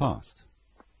you in the past?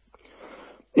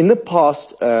 In the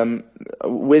past, when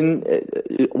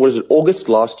was it August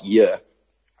last year,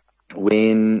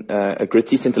 when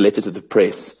Agritzi sent a letter to the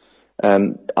press,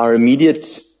 our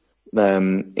immediate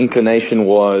inclination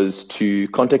was to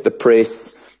contact the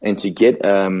press and to get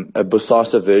a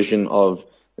Bosasa version of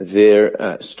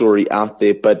their story out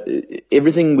there. But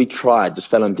everything we tried just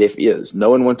fell on deaf ears. No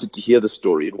one wanted to hear the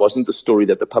story. It wasn't the story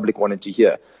that the public wanted to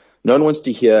hear. No one wants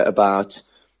to hear about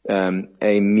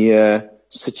a mere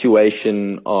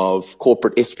situation of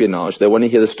corporate espionage. They want to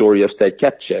hear the story of state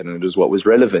capture, and it was what was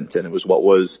relevant, and it was what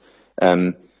was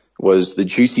the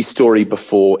juicy story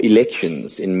before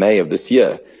elections in May of this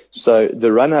year. So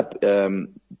the run-up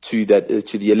to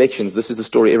the elections, this is the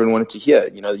story everyone wanted to hear.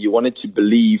 You wanted to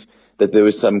believe that there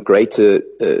was some greater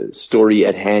story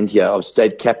at hand here of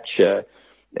state capture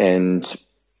and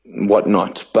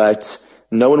whatnot, but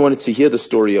no one wanted to hear the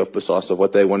story of Bosasa.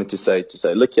 What they wanted to say,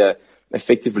 look here,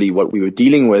 effectively what we were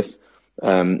dealing with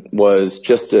was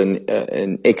just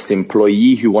an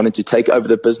ex-employee who wanted to take over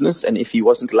the business, and if he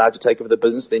wasn't allowed to take over the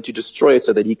business, then to destroy it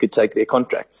so that he could take their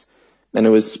contracts. And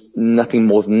it was nothing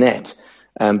more than that.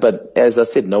 But as I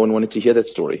said, no one wanted to hear that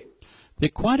story. There are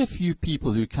quite a few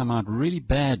people who come out really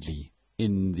badly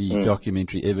in the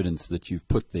documentary evidence that you've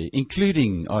put there,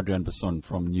 including Adrian Basson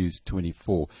from News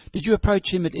 24. Did you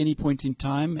approach him at any point in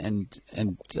time and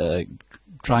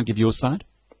try and give your side?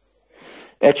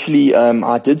 Actually,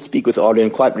 I did speak with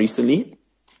Adrian quite recently.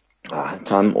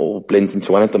 Time all blends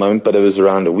into one at the moment, but it was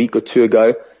around a week or two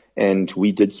ago, and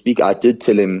we did speak. I did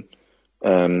tell him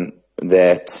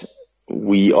that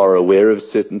we are aware of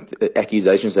certain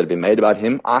accusations that have been made about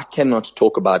him. I cannot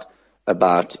talk about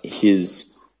his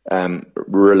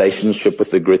relationship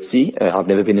with Agritzi. I've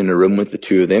never been in a room with the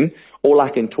two of them. All I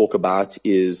can talk about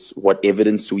is what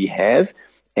evidence we have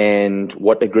and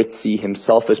what Agritzi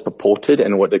himself has purported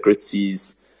and what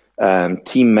Agritzi's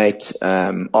teammate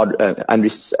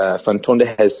Andries van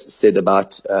Tonder has said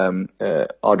about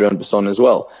Adrian Basson as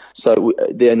well. So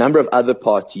there are a number of other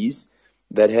parties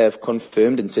that have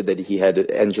confirmed and said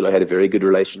that Angelo had a very good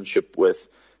relationship with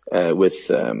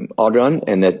Adrian,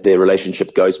 and that their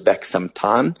relationship goes back some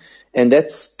time. And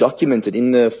that's documented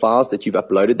in the files that you've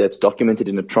uploaded. That's documented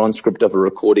in a transcript of a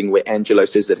recording where Angelo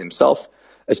says that himself.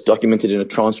 It's documented in a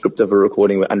transcript of a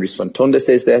recording where Andries van Tonder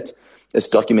says that. It's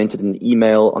documented in an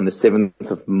email on the 7th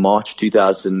of March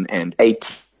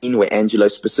 2018 where Angelo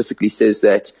specifically says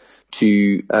that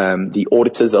to the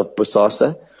auditors of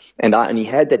Bosasa. And I only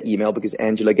had that email because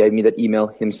Angelo gave me that email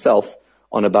himself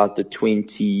on about the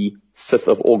 25th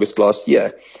of August last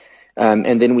year.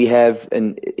 And then we have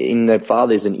in that file,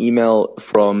 there's an email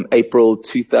from April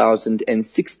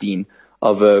 2016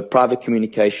 of a private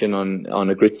communication on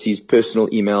Agritzi's personal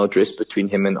email address between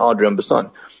him and Adrian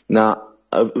Basson. Now,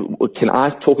 can I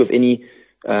talk of any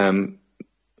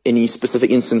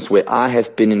specific instance where I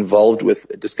have been involved with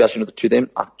a discussion with the two of them?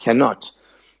 I cannot.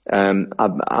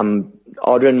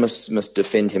 Adrian must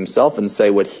defend himself and say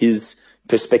what his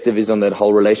perspective is on that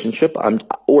whole relationship.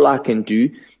 All I can do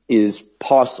is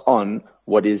pass on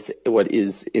what is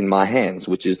in my hands,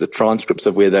 which is the transcripts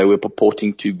of where they were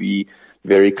purporting to be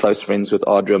very close friends with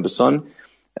Adrian Basson,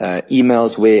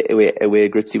 emails where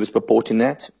Agritzi was purporting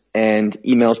that, and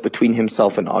emails between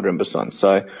himself and Adrian Basson.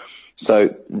 So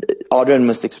So Adrian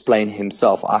must explain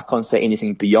himself. I can't say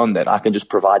anything beyond that. I can just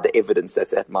provide the evidence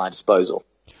that's at my disposal.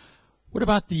 What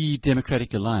about the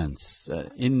Democratic Alliance?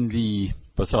 In the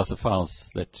Bosasa files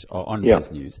that are on Yeah.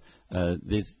 News,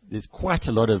 there's quite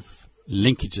a lot of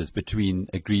linkages between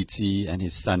Agreed and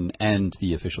his son and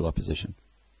the official opposition.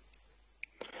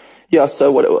 Yeah,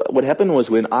 so what happened was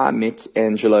when I met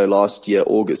Angelo last year,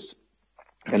 August,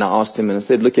 and I asked him and I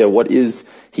said, look here,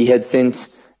 he had sent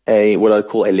what I'd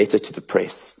call a letter to the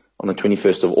press on the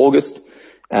 21st of August.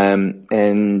 And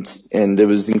it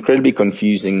was incredibly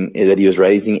confusing that he was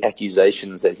raising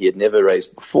accusations that he had never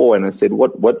raised before. And I said,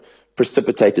 what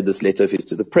precipitated this letter of his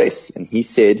to the press? And he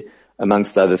said,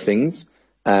 amongst other things,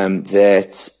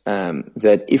 that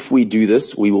if we do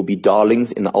this, we will be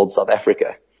darlings in the old South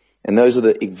Africa. And those are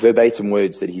the verbatim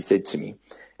words that he said to me.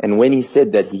 And when he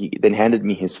said that, he then handed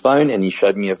me his phone and he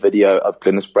showed me a video of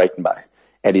Glenys Breitenbach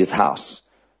at his house,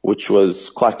 which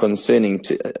was quite concerning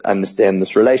to understand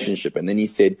this relationship. And then he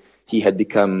said he had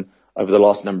become, over the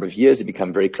last number of years, he'd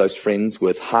become very close friends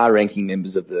with high-ranking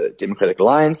members of the Democratic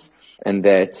Alliance, and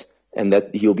that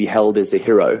he'll be held as a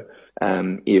hero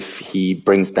if he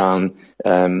brings down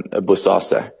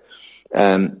Bosasa.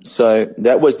 So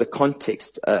that was the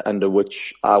context under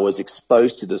which I was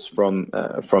exposed to this from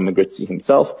Agreed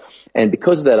himself. And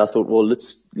because of that, I thought, well, let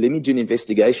me do an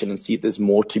investigation and see if there's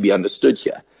more to be understood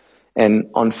here. And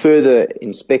on further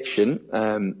inspection,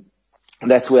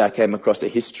 that's where I came across a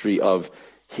history of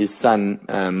his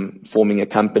son forming a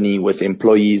company with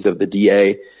employees of the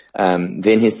DA,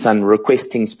 then his son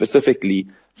requesting specifically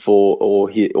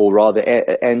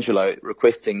Angelo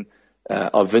requesting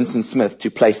of Vincent Smith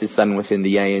to place his son within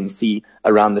the ANC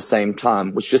around the same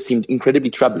time, which just seemed incredibly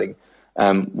troubling.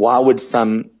 Why would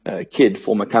some kid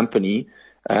form a company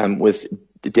with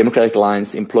the Democratic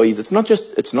Alliance employees? It's not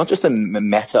just a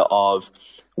matter of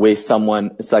where it's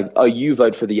like, oh, you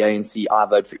vote for the ANC, I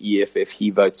vote for EFF,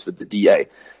 he votes for the DA.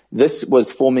 This was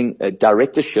forming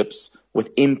directorships with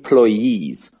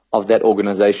employees of that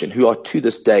organization who are to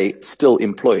this day still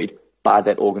employed by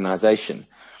that organization.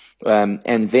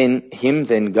 And then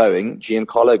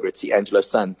Giancarlo Agreed, Angelo's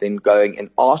son, then going and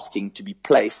asking to be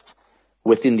placed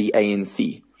within the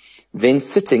ANC, then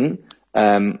sitting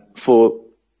for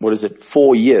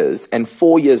 4 years, and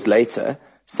 4 years later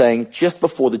saying, just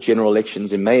before the general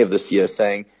elections in May of this year,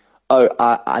 saying, oh,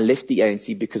 I left the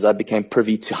ANC because I became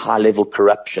privy to high-level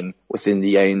corruption within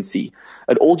the ANC.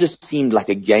 It all just seemed like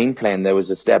a game plan that was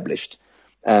established.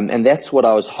 And that's what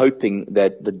I was hoping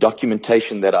that the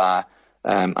documentation that I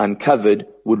uncovered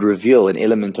would reveal an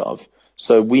element of.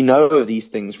 So we know of these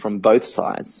things from both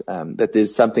sides, that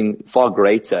there's something far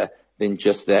greater than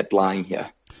just that lying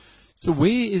here. So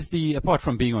where is apart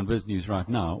from being on Viz News right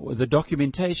now, the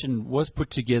documentation was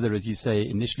put together, as you say,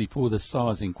 initially for the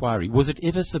SARS inquiry. Was it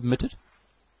ever submitted?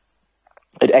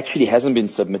 It actually hasn't been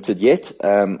submitted yet.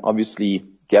 Obviously,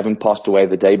 Gavin passed away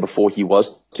the day before he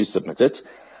was to submit it.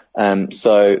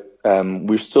 So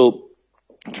we're still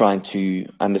trying to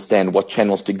understand what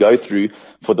channels to go through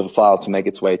for the file to make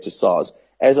its way to SARS.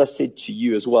 As I said to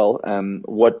you as well,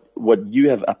 what you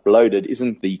have uploaded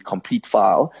isn't the complete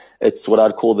file. It's what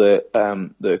I'd call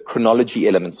the chronology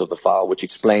elements of the file, which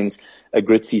explains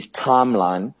Agreed's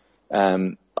timeline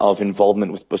of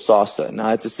involvement with Bosasa.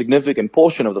 Now, it's a significant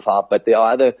portion of the file, but there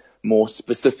are other more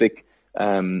specific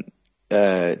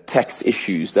tax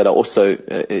issues that are also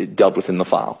dealt with in the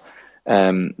file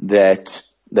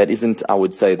that isn't, I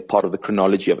would say, part of the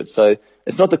chronology of it. So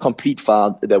it's not the complete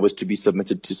file that was to be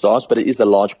submitted to SARS, but it is a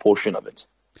large portion of it.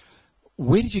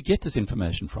 Where did you get this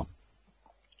information from?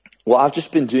 Well, I've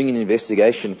just been doing an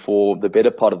investigation for the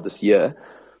better part of this year.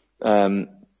 And,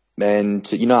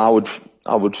 I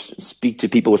would speak to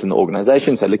people within the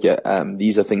organization, say, look,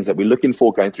 these are things that we're looking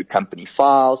for, going through company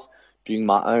files, doing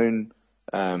my own,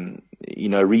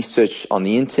 research on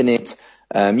the internet,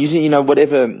 using,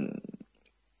 whatever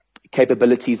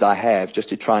capabilities I have just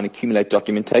to try and accumulate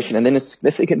documentation. And then a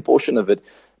significant portion of it,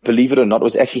 believe it or not,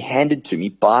 was actually handed to me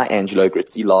by Angelo Agreed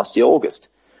last year, August.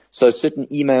 So certain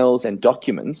emails and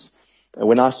documents,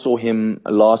 when I saw him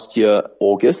last year,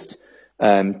 August,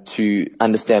 to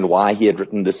understand why he had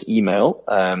written this email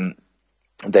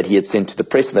that he had sent to the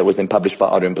press that was then published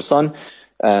by Adrian Basson,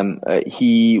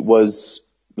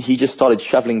 he just started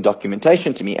shoveling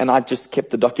documentation to me, and I just kept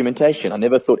the documentation. I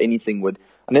never thought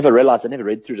I never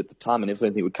read through it at the time, and never thought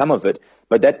anything would come of it.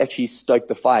 But that actually stoked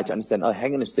the fire to understand, oh,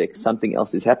 hang on a sec, something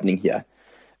else is happening here.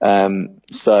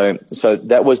 So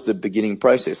that was the beginning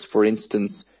process. For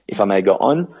instance, if I may go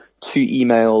on, 2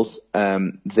 emails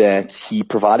that he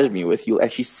provided me with, you'll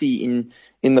actually see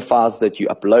in the files that you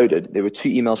uploaded, there were 2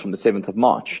 emails from the 7th of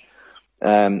March.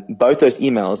 both those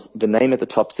emails, the name at the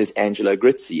top says Angelo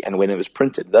Grizzi, and when it was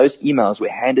printed, those emails were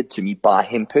handed to me by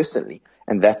him personally,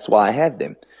 and that's why I have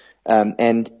them.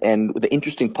 And the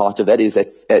interesting part of that is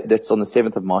that's on the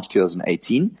 7th of March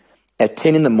 2018. At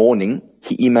 10 in the morning,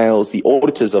 he emails the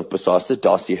auditors of Bosasa,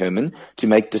 Darcy Herman, to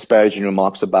make disparaging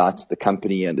remarks about the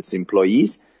company and its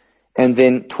employees. And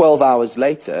then 12 hours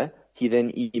later, he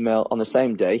then on the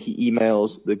same day, he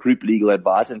emails the group legal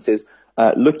advisor and says,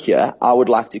 look here, I would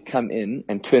like to come in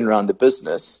and turn around the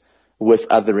business with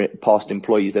other past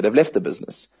employees that have left the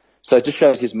business. So it just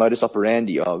shows his modus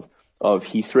operandi of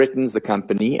he threatens the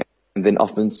company and then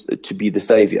offers to be the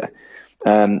savior.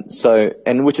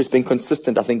 And which has been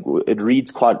consistent. I think it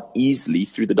reads quite easily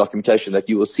through the documentation that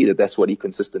you will see that that's what he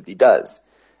consistently does.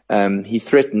 He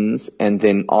threatens and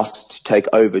then asks to take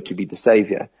over to be the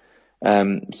savior.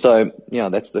 So,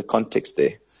 that's the context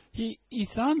there. He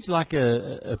sounds like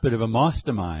a bit of a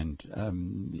mastermind.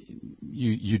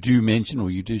 You do mention, or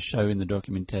you do show in the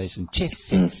documentation, chess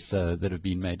sets that have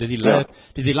been made. Does he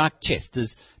like chess?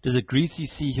 Does a Greasy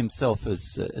see himself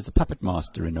as a puppet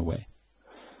master in a way?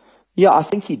 Yeah, I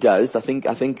think he does. I think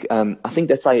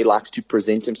that's how he likes to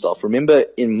present himself. Remember,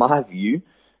 in my view,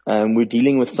 we're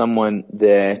dealing with someone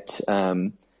that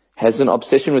has an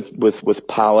obsession with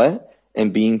power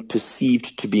and being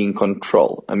perceived to be in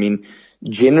control. I mean,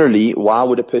 generally, why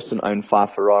would a person own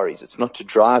 5 Ferraris? It's not to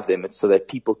drive them. It's so that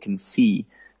people can see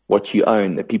what you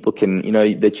own, that people can,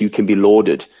 that you can be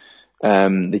lauded,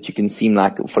 that you can seem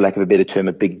like, for lack of a better term,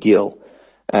 a big deal.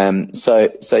 So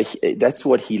that's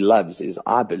what he loves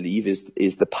I believe,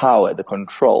 is the power, the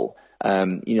control.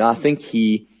 I think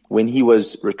when he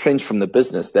was retrenched from the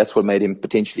business, that's what made him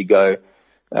potentially go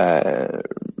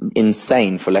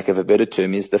insane, for lack of a better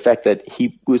term, is the fact that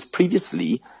he was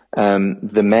previously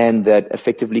the man that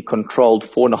effectively controlled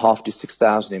 4,500 to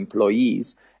 6,000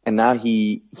 employees, and now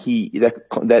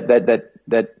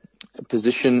that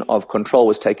position of control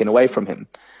was taken away from him.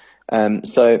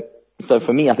 So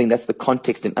for me, I think that's the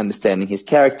context in understanding his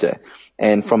character.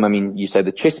 And you say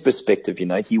the chess perspective,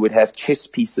 he would have chess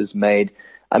pieces made.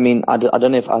 I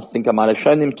don't know I think I might have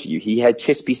shown them to you. He had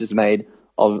chess pieces made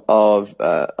of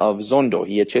Zondo.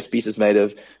 He had chess pieces made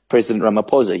of President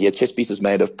Ramaphosa. He had chess pieces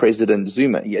made of President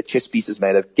Zuma. He had chess pieces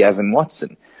made of Gavin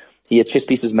Watson. He had chess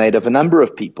pieces made of a number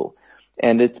of people.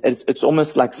 And it's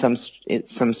almost like some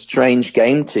strange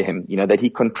game to him, that he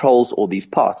controls all these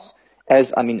parts.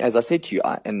 As I said to you,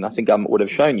 and I think I would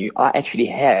have shown you, I actually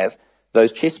have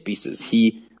those chess pieces.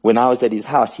 When I was at his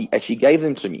house, he actually gave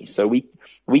them to me. So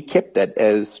we kept that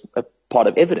as a part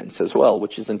of evidence as well,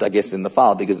 which isn't, I guess, in the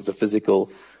file because it's a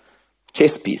physical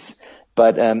chess piece.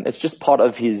 But it's just part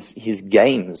of his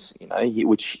games,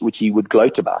 which he would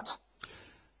gloat about.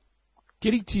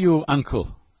 Getting to your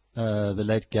uncle, the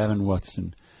late Gavin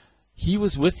Watson, he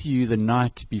was with you the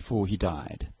night before he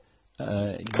died.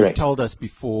 You told us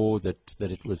before that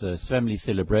it was a family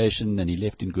celebration and he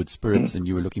left in good spirits and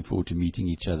you were looking forward to meeting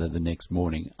each other the next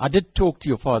morning. I did talk to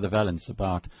your father, Valence,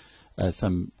 about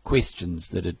some questions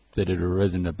that had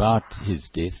arisen about his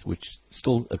death, which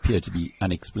still appear to be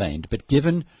unexplained. But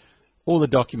given all the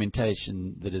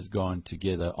documentation that has gone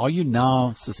together, are you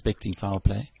now suspecting foul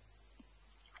play?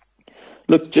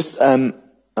 Look, there's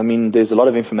a lot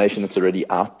of information that's already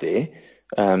out there.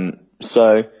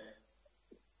 So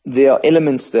there are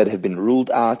elements that have been ruled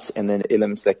out and then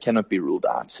elements that cannot be ruled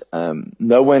out.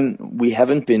 We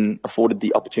haven't been afforded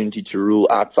the opportunity to rule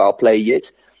out foul play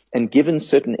yet. And given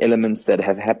certain elements that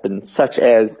have happened, such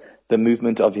as the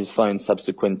movement of his phone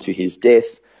subsequent to his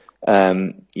death,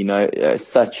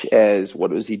 such as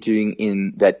what was he doing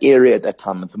in that area at that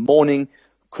time of the morning,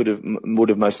 would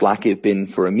have most likely been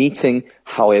for a meeting.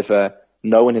 However,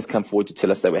 no one has come forward to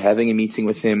tell us they were having a meeting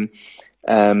with him.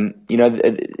 I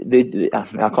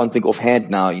can't think offhand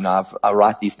now, I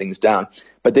write these things down,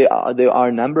 but there are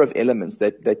a number of elements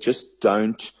that just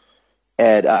don't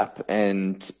add up,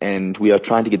 and we are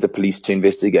trying to get the police to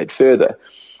investigate further.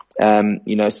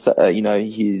 His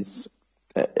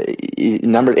a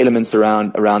number of elements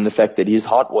around the fact that his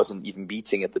heart wasn't even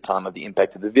beating at the time of the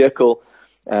impact of the vehicle.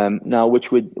 Now,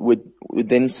 which would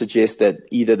then suggest that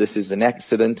either this is an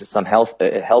accident, some health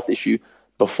issue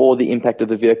before the impact of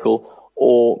the vehicle,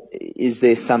 or is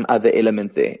there some other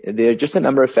element there? There are just a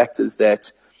number of factors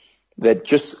that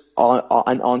just are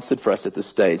unanswered for us at this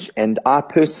stage. And I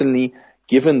personally,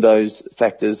 given those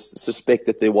factors, suspect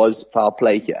that there was foul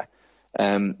play here.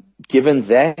 Given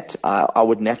that, I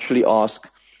would naturally ask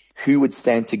who would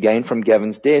stand to gain from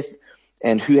Gavin's death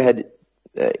and who had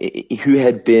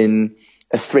been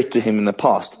a threat to him in the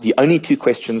past. The only two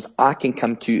questions I can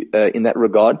come to in that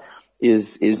regard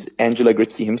is Angelo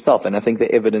Grizzi himself. And I think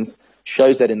the evidence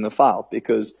shows that in the file,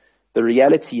 because the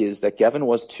reality is that Gavin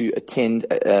was to attend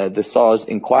the SARS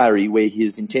inquiry, where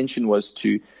his intention was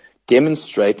to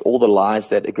demonstrate all the lies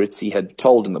that Grizzi had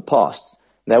told in the past.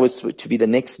 And that was to be the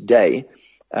next day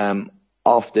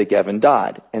after Gavin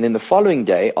died. And then the following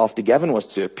day, after Gavin was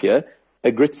to appear,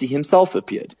 Grizzi himself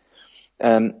appeared.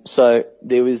 So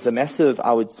there was a massive,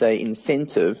 I would say,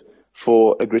 incentive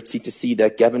for Grizzi to see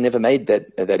that Gavin never made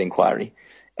that inquiry.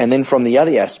 And then from the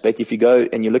other aspect, if you go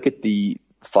and you look at the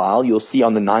file, you'll see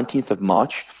on the 19th of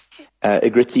March,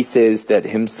 Grizzi says that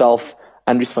himself,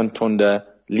 Andries van Tonder,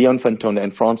 Leon van Tonder,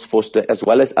 and Frans Forster, as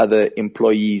well as other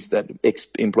employees,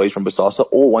 ex-employees from Bosasa,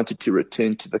 all wanted to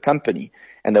return to the company,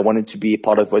 and they wanted to be a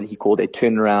part of what he called a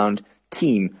turnaround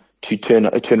team to turn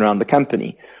around the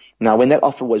company. Now, when that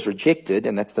offer was rejected,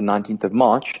 and that's the 19th of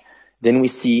March, then we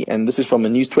see, and this is from a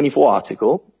News 24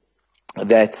 article,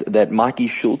 that Mikey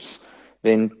Schultz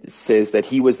then says that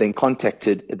he was then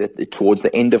contacted towards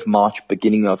the end of March,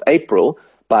 beginning of April,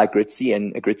 by Grizzi,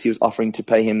 and Grizzi was offering to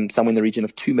pay him somewhere in the region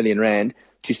of 2 million rand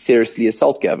to seriously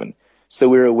assault Gavin. So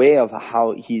we're aware of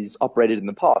how he's operated in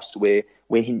the past, where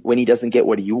when he doesn't get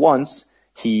what he wants,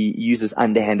 he uses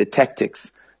underhanded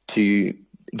tactics to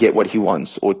get what he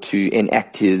wants or to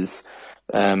enact his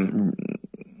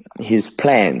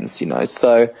plans, you know.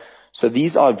 So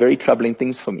these are very troubling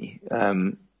things for me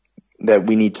that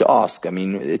we need to ask. I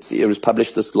mean, it was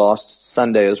published this last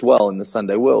Sunday as well in the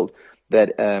Sunday World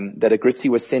that Grizzi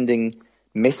was sending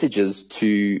messages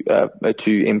to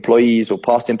employees or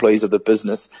past employees of the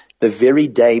business the very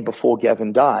day before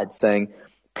Gavin died, saying,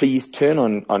 "Please turn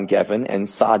on Gavin and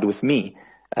side with me."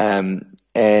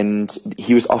 And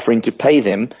he was offering to pay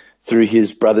them through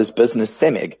his brother's business,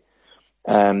 Semeg.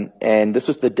 And this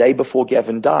was the day before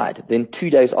Gavin died. Then 2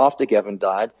 days after Gavin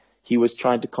died, he was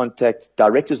trying to contact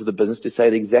directors of the business to say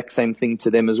the exact same thing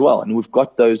to them as well. And we've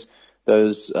got those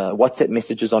WhatsApp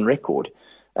messages on record.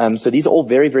 So these are all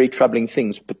very, very troubling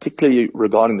things, particularly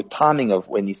regarding the timing of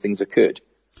when these things occurred.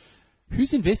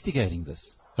 Who's investigating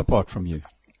this, apart from you?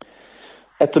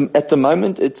 At the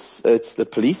moment, it's the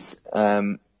police.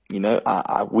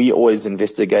 We always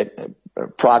investigate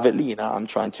privately. You know, I'm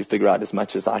trying to figure out as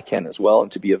much as I can as well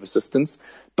and to be of assistance.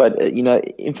 But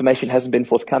information hasn't been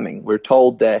forthcoming. We're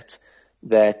told that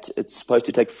it's supposed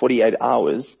to take 48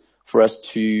 hours for us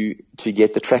to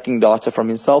get the tracking data from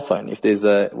his cell phone. If there's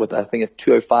I think a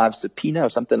 205 subpoena or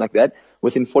something like that,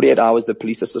 within 48 hours, the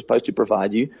police are supposed to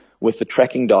provide you with the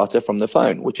tracking data from the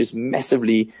phone, which is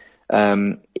massively,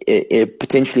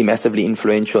 potentially massively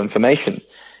influential information.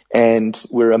 And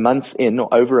we're a month in,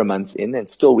 or over a month in, and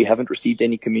still we haven't received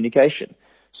any communication.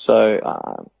 So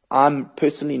I'm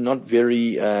personally not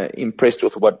very impressed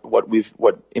with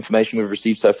what information we've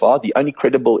received so far. The only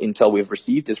credible intel we've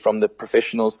received is from the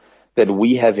professionals that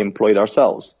we have employed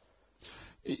ourselves.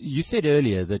 You said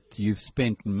earlier that you've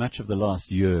spent much of the last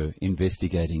year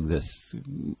investigating this.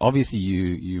 Obviously,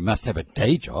 you must have a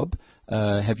day job.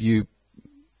 Have you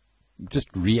just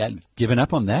given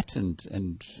up on that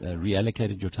and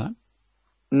reallocated your time?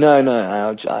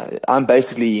 No. I'm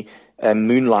basically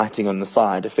moonlighting on the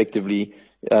side, effectively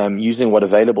using what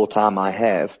available time I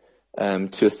have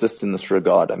to assist in this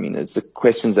regard. I mean, it's the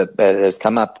questions that has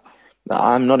come up.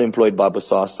 I'm not employed by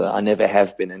Bosasa. I never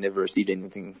have been. I never received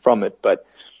anything from it. But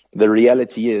the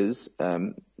reality is,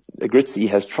 Grizzi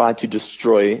has tried to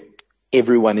destroy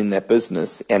everyone in that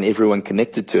business and everyone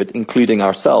connected to it, including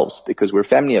ourselves, because we're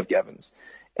family of Gavin's.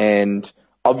 And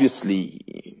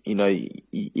obviously, you know,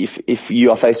 if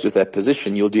you are faced with that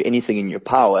position, you'll do anything in your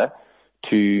power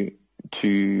to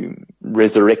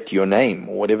resurrect your name,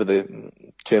 or whatever the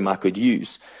term I could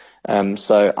use.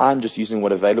 So I'm just using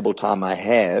what available time I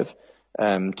have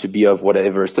to be of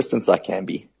whatever assistance I can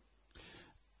be.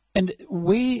 And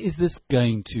where is this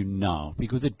going to now?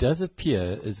 Because it does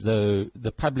appear as though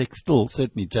the public still,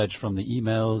 certainly judge from the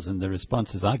emails and the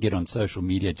responses I get on social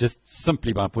media, just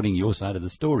simply by putting your side of the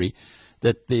story,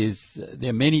 that there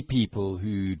are many people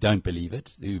who don't believe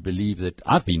it, who believe that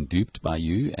I've been duped by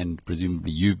you, and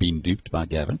presumably you've been duped by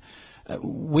Gavin.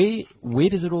 Where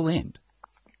does it all end?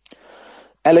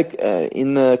 Alec,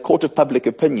 in the court of public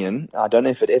opinion, I don't know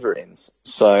if it ever ends.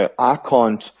 So I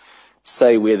can't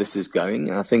say where this is going.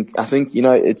 I think you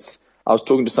know, I was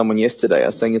talking to someone yesterday. I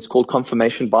was saying it's called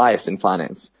confirmation bias in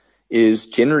finance. Is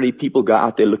generally people go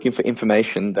out there looking for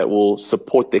information that will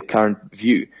support their current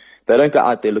view. They don't go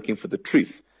out there looking for the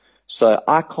truth. So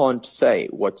I can't say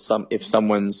if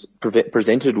someone's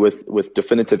presented with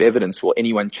definitive evidence, will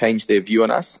anyone change their view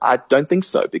on us? I don't think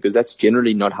so, because that's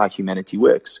generally not how humanity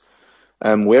works.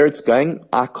 Where it's going,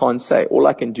 I can't say. All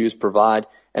I can do is provide.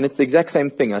 And it's the exact same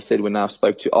thing I said when I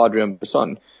spoke to Adrian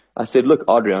Besson. I said, look,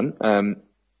 Adrian,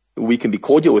 we can be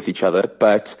cordial with each other,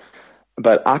 but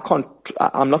I can't,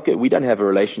 we don't have a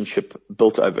relationship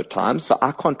built over time, so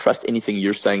I can't trust anything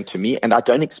you're saying to me, and I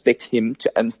don't expect him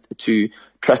to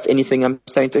trust anything I'm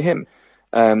saying to him.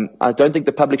 I don't think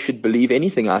the public should believe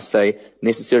anything I say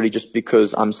necessarily just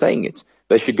because I'm saying it.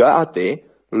 They should go out there,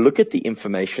 look at the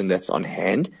information that's on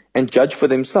hand, and judge for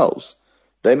themselves.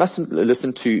 They mustn't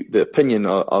listen to the opinion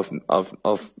of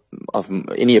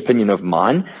any opinion of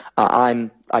mine.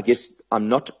 I guess I'm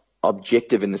not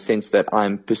objective in the sense that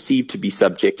I'm perceived to be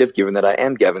subjective, given that I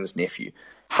am Gavin's nephew.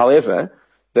 However,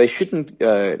 they shouldn't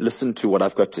listen to what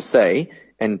I've got to say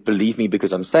and believe me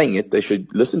because I'm saying it. They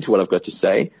should listen to what I've got to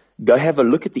say, go have a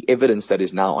look at the evidence that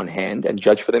is now on hand, and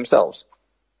judge for themselves.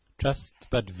 Trust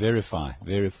but verify.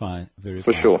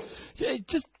 For sure.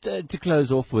 Just to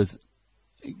close off with,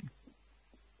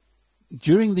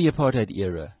 during the apartheid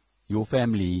era, your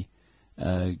family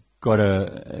got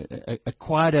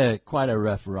quite a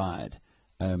rough ride,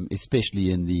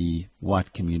 especially in the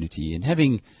white community. And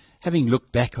having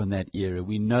looked back on that era,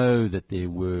 we know that there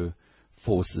were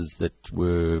forces that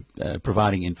were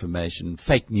providing information,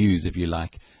 fake news, if you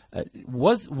like.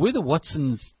 Were the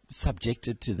Watsons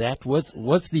subjected to that? Was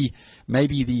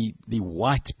maybe the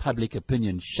white public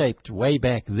opinion shaped way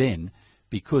back then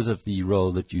because of the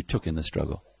role that you took in the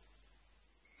struggle?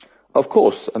 Of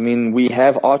course. I mean, we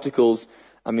have articles.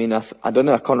 I mean, I don't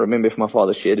know, I can't remember if my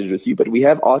father shared it with you, but we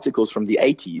have articles from the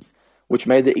 80s which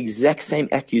made the exact same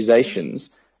accusations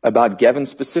about Gavin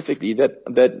specifically that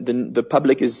the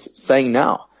public is saying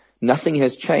now. Nothing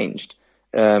has changed.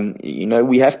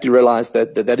 We have to realize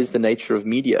that is the nature of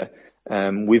media.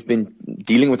 We've been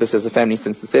dealing with this as a family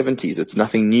since the 70s. It's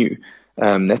nothing new.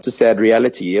 That's a sad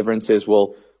reality. Everyone says,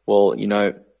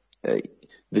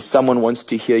 someone wants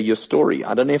to hear your story.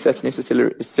 I don't know if that's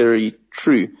necessarily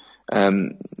true.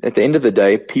 At the end of the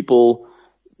day, people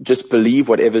just believe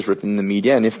whatever's written in the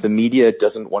media, and if the media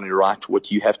doesn't want to write what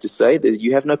you have to say,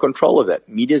 you have no control of that.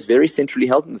 Media is very centrally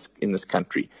held in this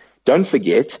country. Don't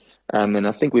forget, and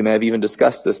I think we may have even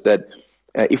discussed this, that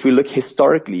if we look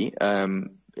historically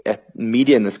at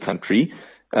media in this country,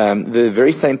 the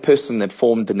very same person that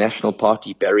formed the National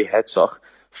Party, Barry Hertzog,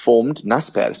 formed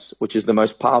Naspers, which is the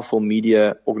most powerful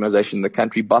media organization in the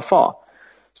country by far.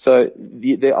 So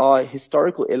there are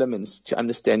historical elements to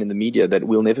understand in the media that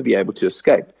we'll never be able to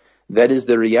escape. That is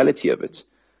the reality of it.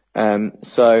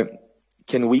 So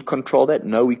can we control that?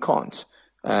 No, we can't.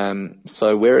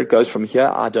 So where it goes from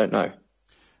here, I don't know.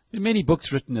 There are many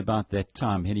books written about that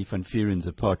time, Henny van Vuuren's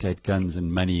Apartheid, Guns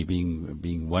and Money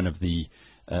being one of the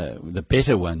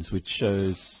better ones, which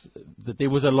shows that there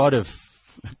was a lot of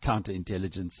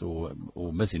counterintelligence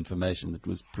or misinformation that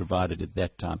was provided at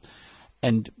that time.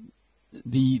 And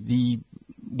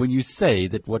when you say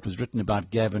that what was written about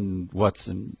Gavin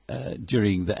Watson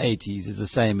during the 80s is the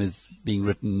same as being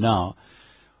written now,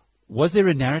 was there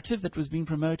a narrative that was being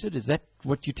promoted? Is that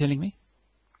what you're telling me?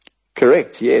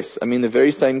 Correct, yes. I mean, the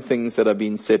very same things that are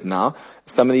being said now,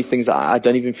 some of these things I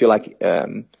don't even feel like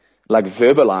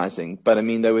verbalizing, but I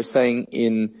mean, they were saying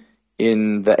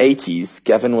in the 80s,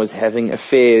 Gavin was having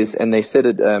affairs, and they said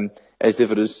it as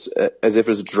if it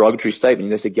was a derogatory statement.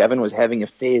 They said Gavin was having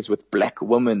affairs with black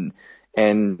women,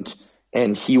 and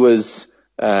he was,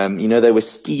 they were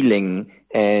stealing,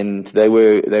 and they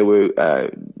were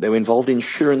involved in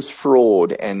insurance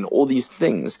fraud and all these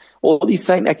things, all these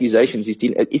same accusations.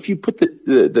 If you put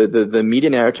the media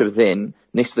narrative then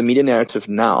next to the media narrative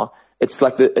now, it's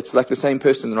like the same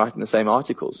person writing the same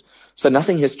articles. So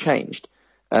nothing has changed.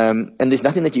 And there's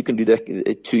nothing that you can do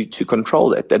to control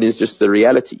that. That is just the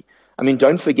reality. I mean,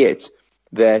 don't forget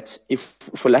that if,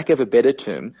 for lack of a better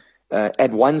term,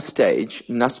 at one stage,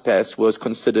 Naspers was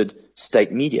considered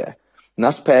state media.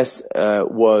 Naspers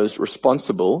was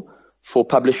responsible for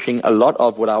publishing a lot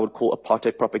of what I would call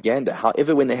apartheid propaganda.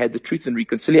 However, when they had the Truth and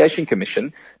Reconciliation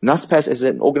Commission, Naspers as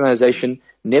an organization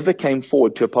never came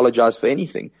forward to apologize for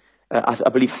anything. I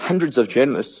believe hundreds of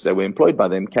journalists that were employed by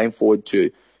them came forward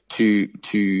to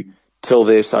tell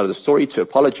their side of the story, to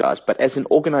apologize. But as an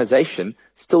organization,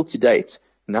 still to date,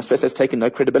 Naspers has taken no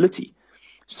credibility.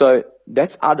 So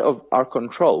that's out of our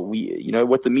control.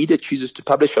 What the media chooses to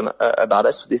publish about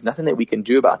us, there's nothing that we can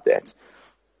do about that.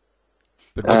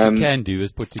 But what you can do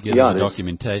is put together the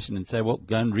documentation and say, well,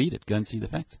 go and read it, go and see the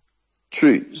facts.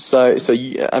 True. So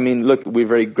I mean, look, we're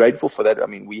very grateful for that. I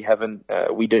mean, we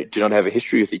do not have a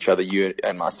history with each other, you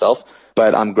and myself,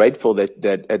 but I'm grateful that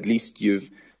at least you've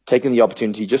taken the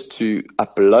opportunity just to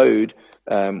upload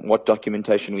what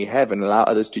documentation we have and allow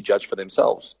others to judge for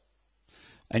themselves.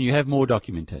 And you have more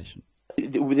documentation.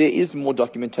 There is more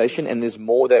documentation, and there's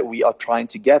more that we are trying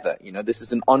to gather. This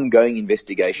is an ongoing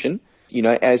investigation.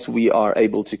 As we are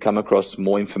able to come across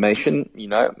more information, we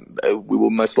will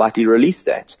most likely release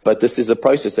that. But this is a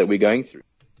process that we're going through.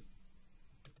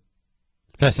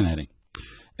 Fascinating.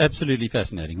 Absolutely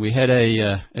fascinating. We had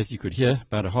as you could hear,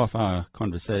 about a half-hour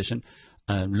conversation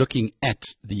looking at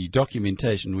the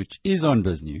documentation which is on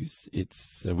BizNews.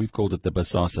 We've called it the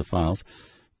Basasa Files.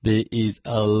 There is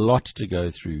a lot to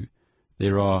go through.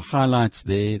 There are highlights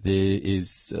there. There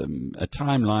is a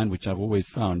timeline which I've always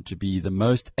found to be the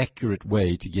most accurate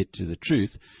way to get to the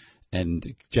truth.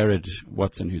 And Jared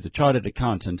Watson, who's a chartered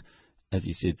accountant, as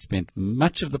he said, spent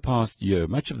much of the past year,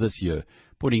 much of this year,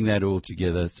 putting that all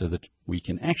together so that we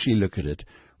can actually look at it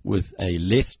with a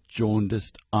less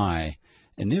jaundiced eye.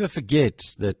 And never forget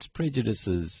that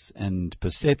prejudices and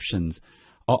perceptions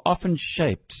are often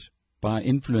shaped by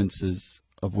influences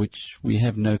of which we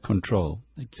have no control.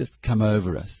 They just come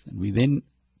over us, and we then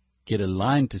get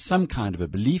aligned to some kind of a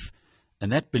belief,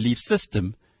 and that belief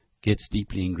system gets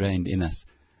deeply ingrained in us.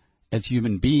 As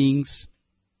human beings,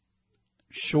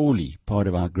 surely part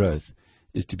of our growth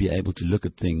is to be able to look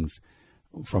at things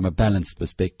from a balanced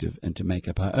perspective and to make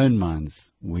up our own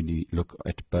minds when we look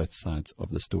at both sides of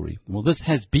the story. Well, this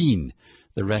has been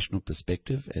The Rational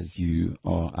Perspective, as you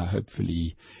are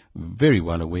hopefully very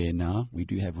well aware now. We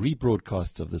do have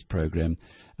rebroadcasts of this program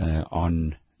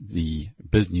on the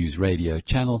BizNews radio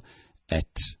channel at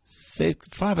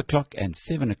 5 o'clock and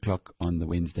 7 o'clock on the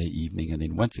Wednesday evening, and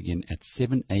then once again at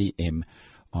 7 a.m.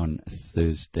 on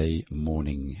Thursday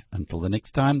morning. Until the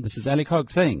next time, this is Alec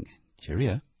Hogg saying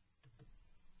cheerio.